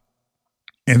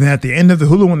 And then at the end of the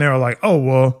Hulu one, they were like, oh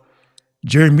well,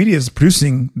 Jerry Media is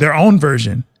producing their own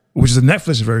version, which is a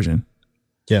Netflix version.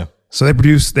 Yeah. So they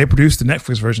produced the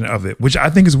Netflix version of it, which I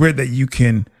think is weird that you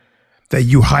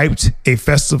hyped a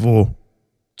festival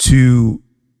to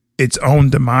its own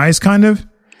demise kind of,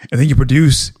 and then you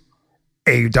produce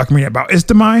a documentary about its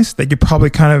demise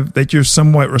that you're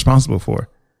somewhat responsible for.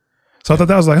 So I thought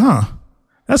that was like,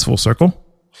 that's full circle.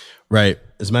 Right.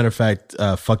 As a matter of fact,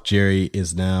 Fuck Jerry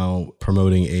is now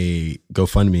promoting a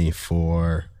GoFundMe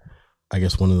for, I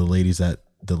guess, one of the ladies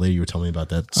the lady you were telling me about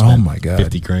that spent, oh my God,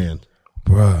 $50,000,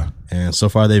 bruh. And so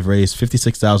far they've raised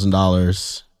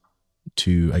 $56,000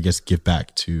 to, I guess, give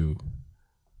back to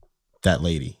that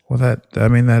lady. Well, that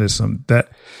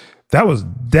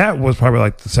was probably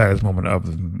like the saddest moment of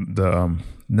the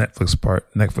Netflix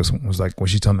part. Netflix was like when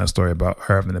she's telling that story about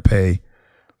her having to pay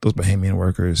those Bahamian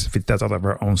workers $50,000 of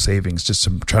her own savings just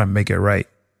to try to make it right.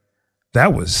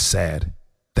 That was sad.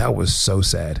 That was so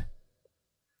sad.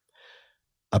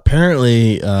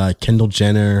 Apparently, Kendall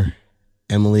Jenner,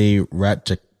 Emily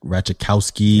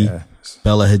Ratajkowski,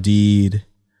 Bella Hadid,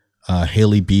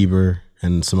 Hailey Bieber,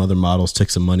 and some other models took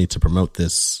some money to promote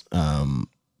this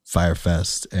Fyre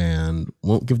Fest and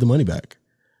won't give the money back.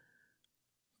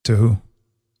 To who?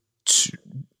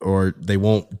 Or they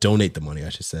won't donate the money, I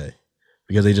should say,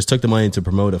 because they just took the money to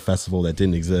promote a festival that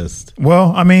didn't exist.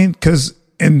 Well, I mean,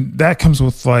 and that comes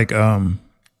with like,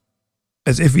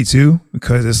 it's iffy too,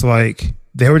 because it's like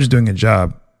they were just doing a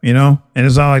job, and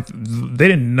it's not like they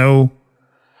didn't know.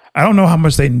 I don't know how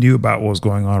much they knew about what was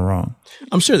going on wrong.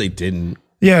 I'm sure they didn't.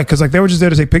 Yeah, because like they were just there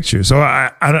to take pictures. So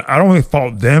I don't really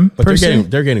fault them. But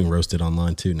they're getting roasted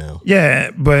online too now.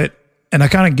 Yeah, and I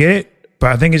kind of get it,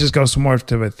 but I think it just goes more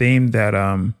to a theme that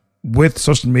with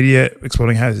social media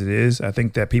exploding as it is, I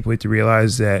think that people need to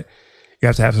realize that you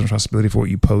have to have some responsibility for what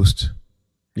you post.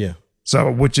 Yeah.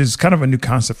 So, which is kind of a new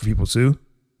concept for people too,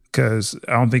 because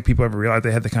I don't think people ever realized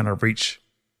they had the kind of reach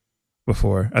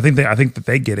before. I think that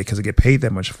they get it because they get paid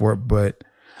that much for it, but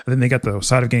I think they got the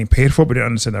side of getting paid for it, but they don't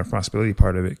understand the responsibility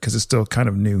part of it, because it's still kind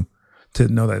of new to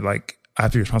know that like I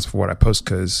have to be responsible for what I post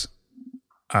because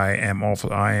I am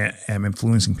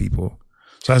influencing people.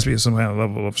 So it has to be some kind of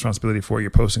level of responsibility for what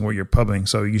you're posting, what you're publishing.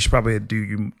 So you should probably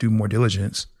do more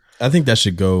diligence. I think that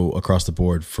should go across the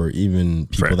board for even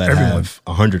people that have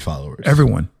 100 followers.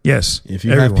 Everyone, yes. If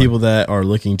you have people that are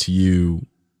looking to you,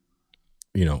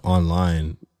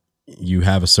 online, you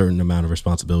have a certain amount of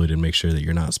responsibility to make sure that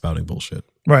you're not spouting bullshit.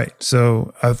 Right.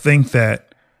 So I think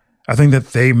that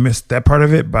they missed that part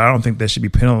of it, but I don't think that should be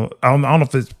penal. I don't know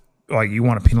if it's like you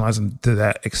want to penalize them to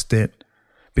that extent,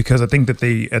 because I think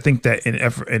that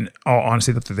in all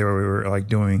honesty, that they were like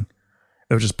doing,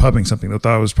 they were just pubbing something. They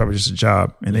thought it was probably just a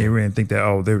job, and they really didn't think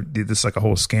that they did this like a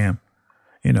whole scam,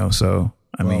 you know. So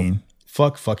I mean,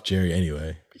 fuck Jerry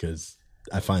anyway, because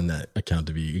I find that account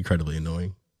to be incredibly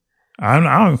annoying. I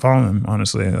don't even follow him,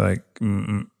 honestly. Like,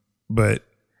 but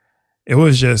it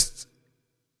was just,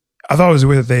 I thought it was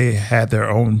weird that they had their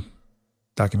own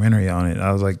documentary on it.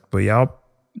 I was like, they're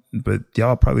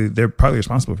probably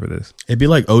responsible for this. It'd be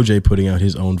like OJ putting out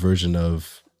his own version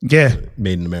of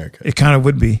Made in America. It kind of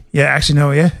would be. Yeah, actually,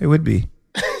 no, yeah, it would be.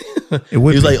 It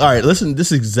would. He was like, all right, listen,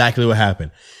 this is exactly what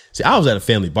happened. See, I was at a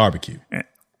family barbecue. And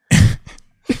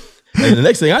the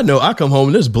next thing I know, I come home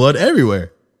and there's blood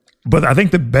everywhere. But I think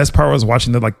the best part was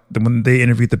watching when they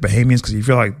interviewed the Bahamians, because you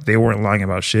feel like they weren't lying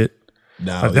about shit.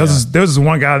 No, like there was this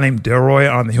one guy named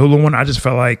Delroy on the Hulu one. I just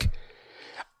felt like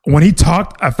when he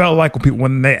talked, I felt like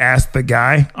when they asked the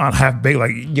guy on Half Baked,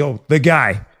 like, yo, the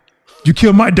guy, you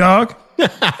killed my dog?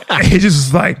 And he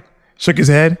just like shook his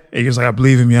head. And he was like, I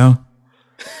believe him, yo.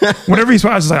 Whenever he's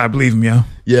just like, I believe him, yo.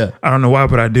 Yeah. I don't know why,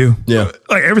 but I do. Yeah.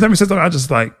 Like every time he says something, I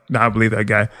just like, nah, I believe that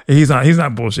guy. And he's not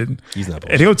bullshitting. He's not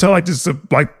bullshitting. And he'll tell like just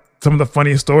like some of the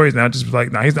funniest stories, and I just be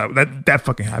like, nah, he's not. That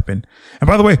fucking happened. And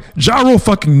by the way, Ja Rule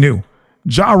fucking knew.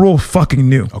 Ja Rule fucking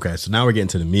knew. Okay, so now we're getting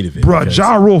to the meat of it. Bruh,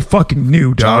 Ja Rule fucking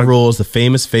knew, dog. Ja Rule is the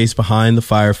famous face behind the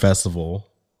Fire Festival,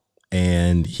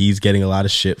 and he's getting a lot of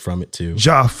shit from it too.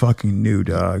 Ja fucking knew,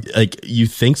 dog. Like, you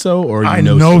think so, or I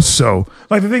know so.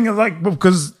 Like the thing is, like,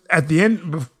 because at the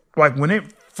end, like when it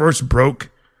first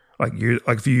broke, like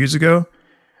a few years ago,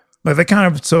 like they kind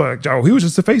of like Ja Rule, he was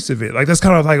just the face of it. Like that's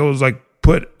kind of like it was like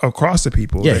put across to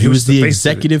people. Yeah, like, he was the face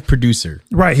executive producer.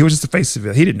 Right, he was just the face of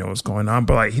it. He didn't know what was going on,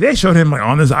 but like they showed him like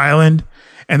on this island,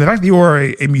 and the fact that you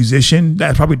were a musician that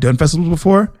had probably done festivals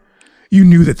before, you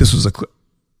knew that this was a.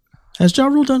 Has Ja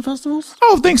Rule done festivals? I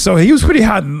don't think so. He was pretty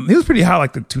hot. He was pretty hot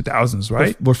like the 2000s,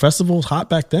 right? Were festivals hot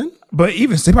back then? But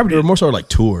even they probably They were more sort of like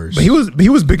tours. But he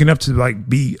was big enough to like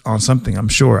be on something. I'm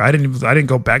sure. I didn't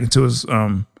go back into his.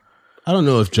 I don't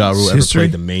know if Ja Rule ever history?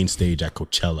 played the main stage at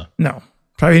Coachella. No,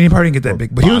 he probably didn't get that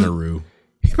big. But Bonnaroo.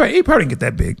 he probably didn't get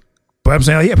that big. But I'm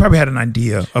saying like, he probably had an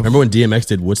idea of. Remember when DMX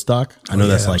did Woodstock? I know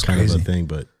that's that like was kind crazy. of a thing,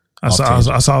 but I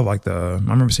saw like I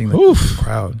remember seeing the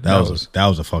crowd. that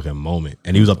was a fucking moment,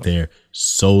 and he was up there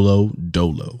solo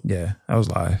dolo. Yeah, that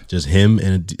was live. Just him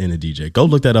and a DJ. Go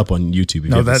look that up on YouTube if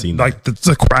you haven't seen that. Like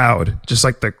the crowd, just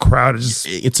like the crowd is just.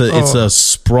 It's a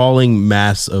sprawling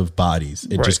mass of bodies.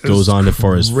 It just goes on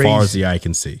for as far as the eye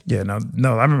can see. Yeah,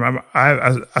 no. I remember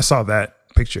I saw that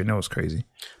picture and it was crazy.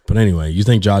 But anyway, you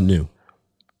think Ja knew?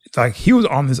 It's like he was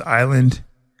on this island.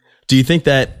 Do you think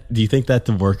that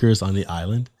the workers on the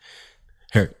island?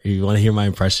 Here, you want to hear my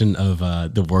impression of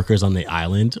the workers on the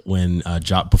island when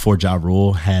before Ja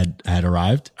Rule had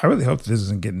arrived? I really hope this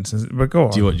isn't getting sensitive, but go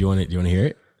on. Do you want to hear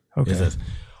it? Okay. It says,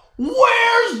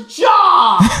 "Where's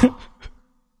Ja?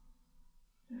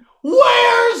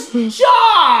 Where's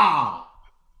Ja?"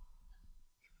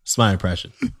 It's my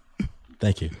impression.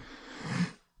 Thank you.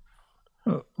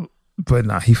 But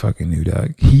nah, he fucking knew,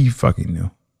 dog. He fucking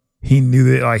knew. He knew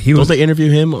that, like, he was. Don't they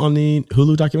interview him on the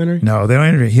Hulu documentary? No, they don't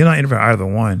interview. He's not interviewing either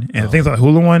one. And the things like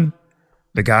Hulu one,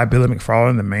 the guy Billy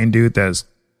McFarland, the main dude that's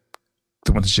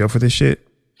the one to jail for this shit.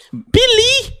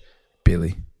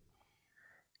 Billy.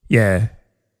 Yeah.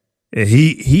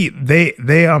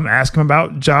 They ask him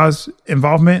about Ja's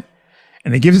involvement,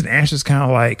 and he gives an answer that's kind of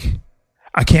like,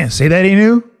 I can't say that he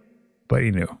knew, but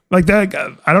he knew. Like that.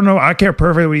 I don't know. I can't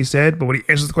perfectly what he said, but when he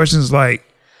answers the question is like,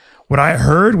 what I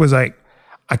heard was like,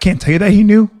 I can't tell you that he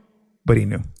knew, but he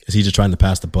knew. Is he just trying to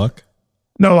pass the buck?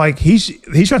 No, like he's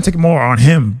trying to take it more on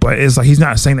him, but it's like he's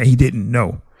not saying that he didn't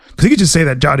know. Because he could just say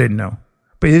that Ja didn't know,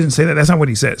 but he didn't say that. That's not what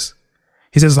he says.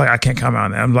 He says like, I can't comment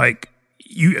on that. I'm like,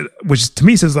 which to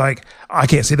me says like, I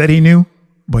can't say that he knew,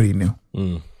 but he knew.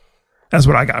 That's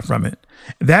what I got from it.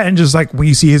 That, and just like when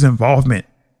you see his involvement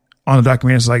on the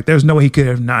documentary, it's like there's no way he could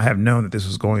have not have known that this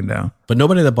was going down. But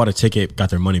nobody that bought a ticket got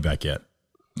their money back yet.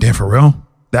 Damn, for real?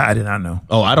 That I did not know.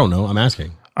 Oh, I don't know. I'm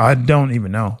asking. I don't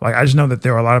even know. Like, I just know that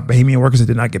there were a lot of Bahamian workers that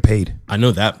did not get paid. I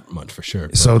know that much for sure.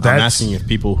 So I'm asking if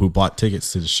people who bought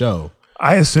tickets to the show.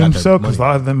 I assume so, because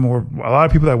money. a lot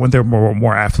of people that went there were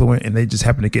more affluent, and they just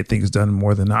happened to get things done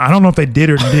more than I don't know if they did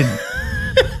or didn't.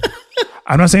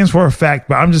 I'm not saying it's for a fact,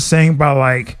 but I'm just saying by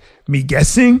like me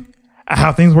guessing at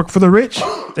how things work for the rich,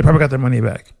 they probably got their money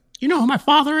back. You know who my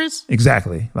father is?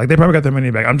 Exactly. Like they probably got their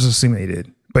money back. I'm just assuming they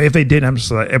did. But if they didn't, I'm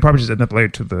just like, it probably just ended up later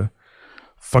to the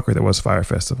fucker that was Fire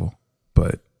Festival.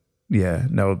 But yeah,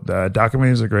 no, the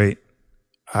documentaries are great.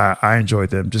 I enjoyed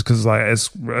them just because like it's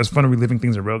fun reliving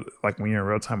things in real, like when you're in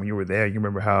real time, when you were there, you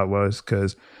remember how it was.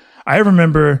 Because I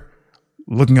remember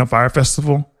looking up Fire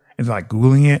Festival and like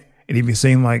Googling it and even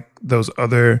seeing like those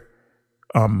other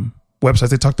websites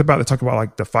they talked about. They talked about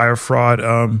like the Fire Fraud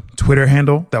Twitter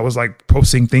handle that was like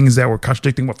posting things that were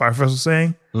contradicting what Fire Festival was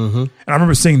saying. Mm-hmm. And I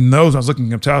remember seeing those. I was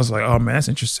looking up, I was like, oh man, that's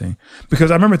interesting.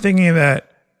 Because I remember thinking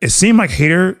that it seemed like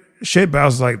hater shit, but I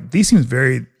was like,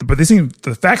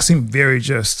 the facts seem very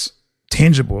just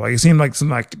tangible. Like it seemed like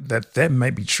something like that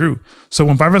might be true. So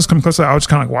when Fire Festival come closer, I was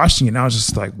kind of like watching it and I was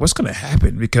just like, what's going to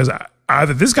happen? Because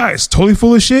either this guy is totally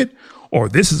full of shit or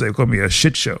this is going to be a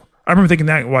shit show. I remember thinking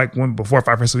that like before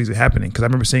Fire Festival was even happening, because I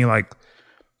remember seeing like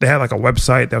they had like a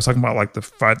website that was talking about like the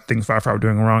things Firefly were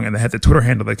doing wrong, and they had the Twitter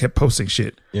handle that kept posting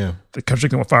shit. Yeah, the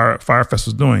contradicting what Fire Fest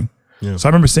was doing. Yeah. So I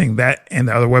remember seeing that and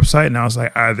the other website, and I was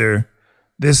like, either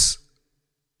this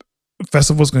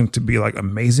festival is going to be like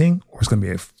amazing, or it's going to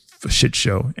be a shit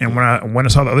show. And when I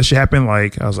saw the other shit happen,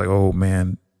 like I was like, oh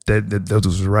man, those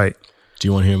was right. Do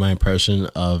you want to hear my impression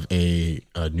of a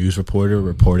news reporter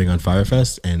reporting on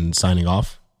Firefest and signing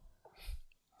off?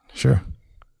 Sure.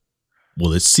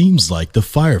 Well, it seems like the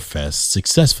Firefest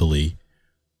successfully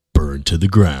burned to the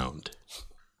ground.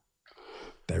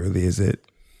 That really is it.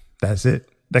 That's it.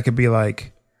 That could be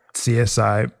like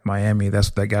CSI Miami. That's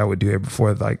what that guy would do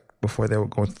before they were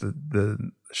going to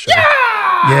the show.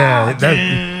 Yeah.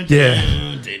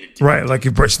 Right, like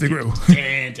you brush the grill.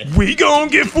 We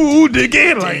gonna get food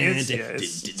again. Like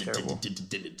it's terrible.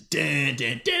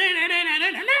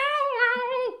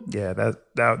 Yeah,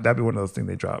 that'd be one of those things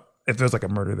they drop if there's like a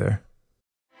murder there.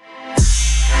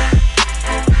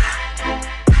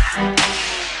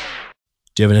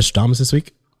 Do you have an Nostradamus this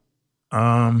week?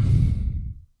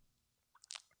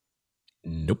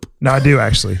 Nope. No, I do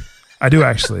actually.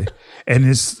 And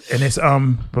it's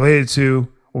related to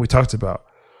what we talked about.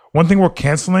 One thing we're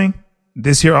canceling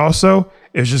this year also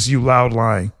is just you loud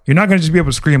lying. You're not gonna just be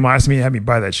able to scream lies to me and have me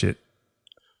buy that shit.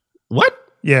 What?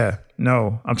 Yeah,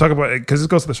 no. I'm talking about it because this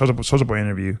goes to the Soulja Boy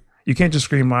interview. You can't just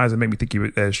scream lies and make me think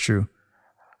that is true.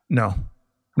 No, I'm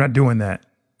not doing that.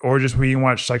 Or just when you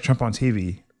watch like Trump on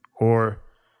TV, or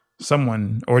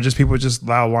someone, or just people just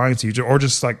loud lying to you, or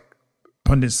just like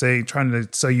pundits trying to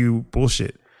sell you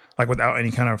bullshit, like without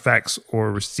any kind of facts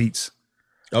or receipts.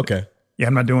 Okay. Yeah,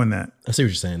 I'm not doing that. I see what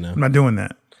you're saying now. I'm not doing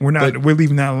that. We're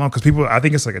leaving that alone because people, I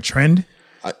think it's like a trend.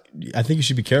 I think you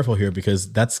should be careful here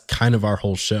because that's kind of our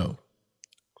whole show.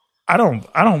 I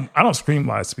don't scream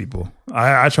lies to people.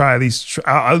 I try at least.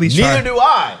 I'll at least try. Neither do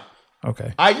I.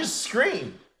 Okay. I just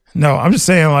scream. No, I'm just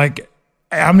saying like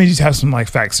I'm gonna just have some like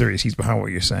fact seriousness behind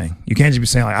what you're saying. You can't just be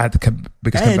saying like I had to come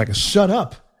back. Shut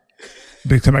up.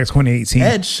 Big comeback 2018.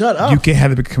 Ed, shut up. You can't have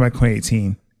the big comeback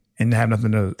 2018 and have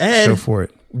nothing to show for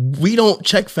it. We don't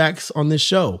check facts on this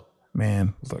show.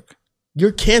 Man, look.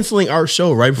 You're canceling our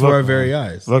show right before our very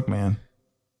eyes. Look, man.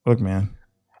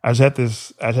 I just had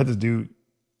this dude.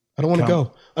 I don't want to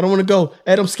go. I don't want to go.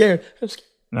 Ed, I'm scared.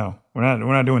 No, we're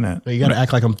not doing that. No, you got to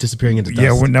act like I'm disappearing into dust.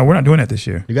 Yeah, we're not doing that this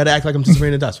year. You got to act like I'm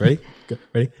disappearing into dust. Ready?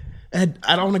 Ready? Ed,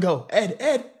 I don't want to go.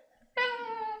 Ed.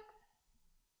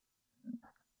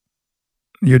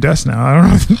 You're dust now. I don't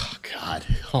know. Oh, God.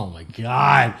 Oh, my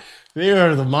God.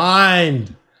 Fear of the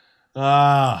mind.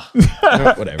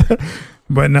 Whatever.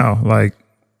 But no, like,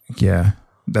 yeah,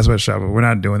 that's what it's shot. But we're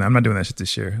not doing that. I'm not doing that shit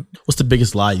this year. What's the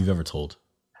biggest lie you've ever told?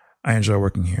 I enjoy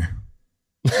working here.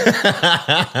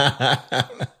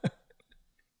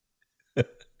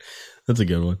 That's a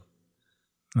good one.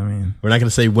 I mean, we're not going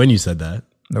to say when you said that.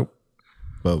 Nope.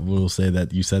 But we'll say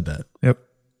that you said that. Yep.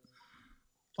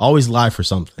 Always lie for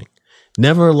something.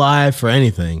 Never lie for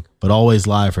anything, but always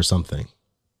lie for something.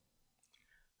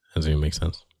 That doesn't even make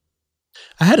sense.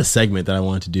 I had a segment that I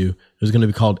wanted to do. It was going to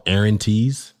be called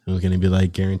Guarantees. It was going to be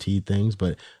like guaranteed things,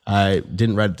 but I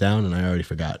didn't write it down and I already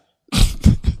forgot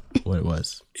what it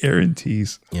was.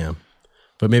 Guarantees. Yeah.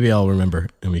 But maybe I'll remember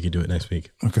and we can do it next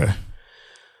week. Okay.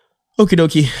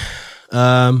 Okie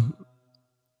dokie.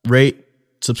 Rate,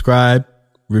 subscribe,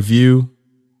 review,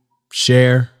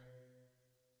 share,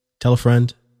 tell a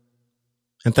friend.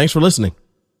 And thanks for listening.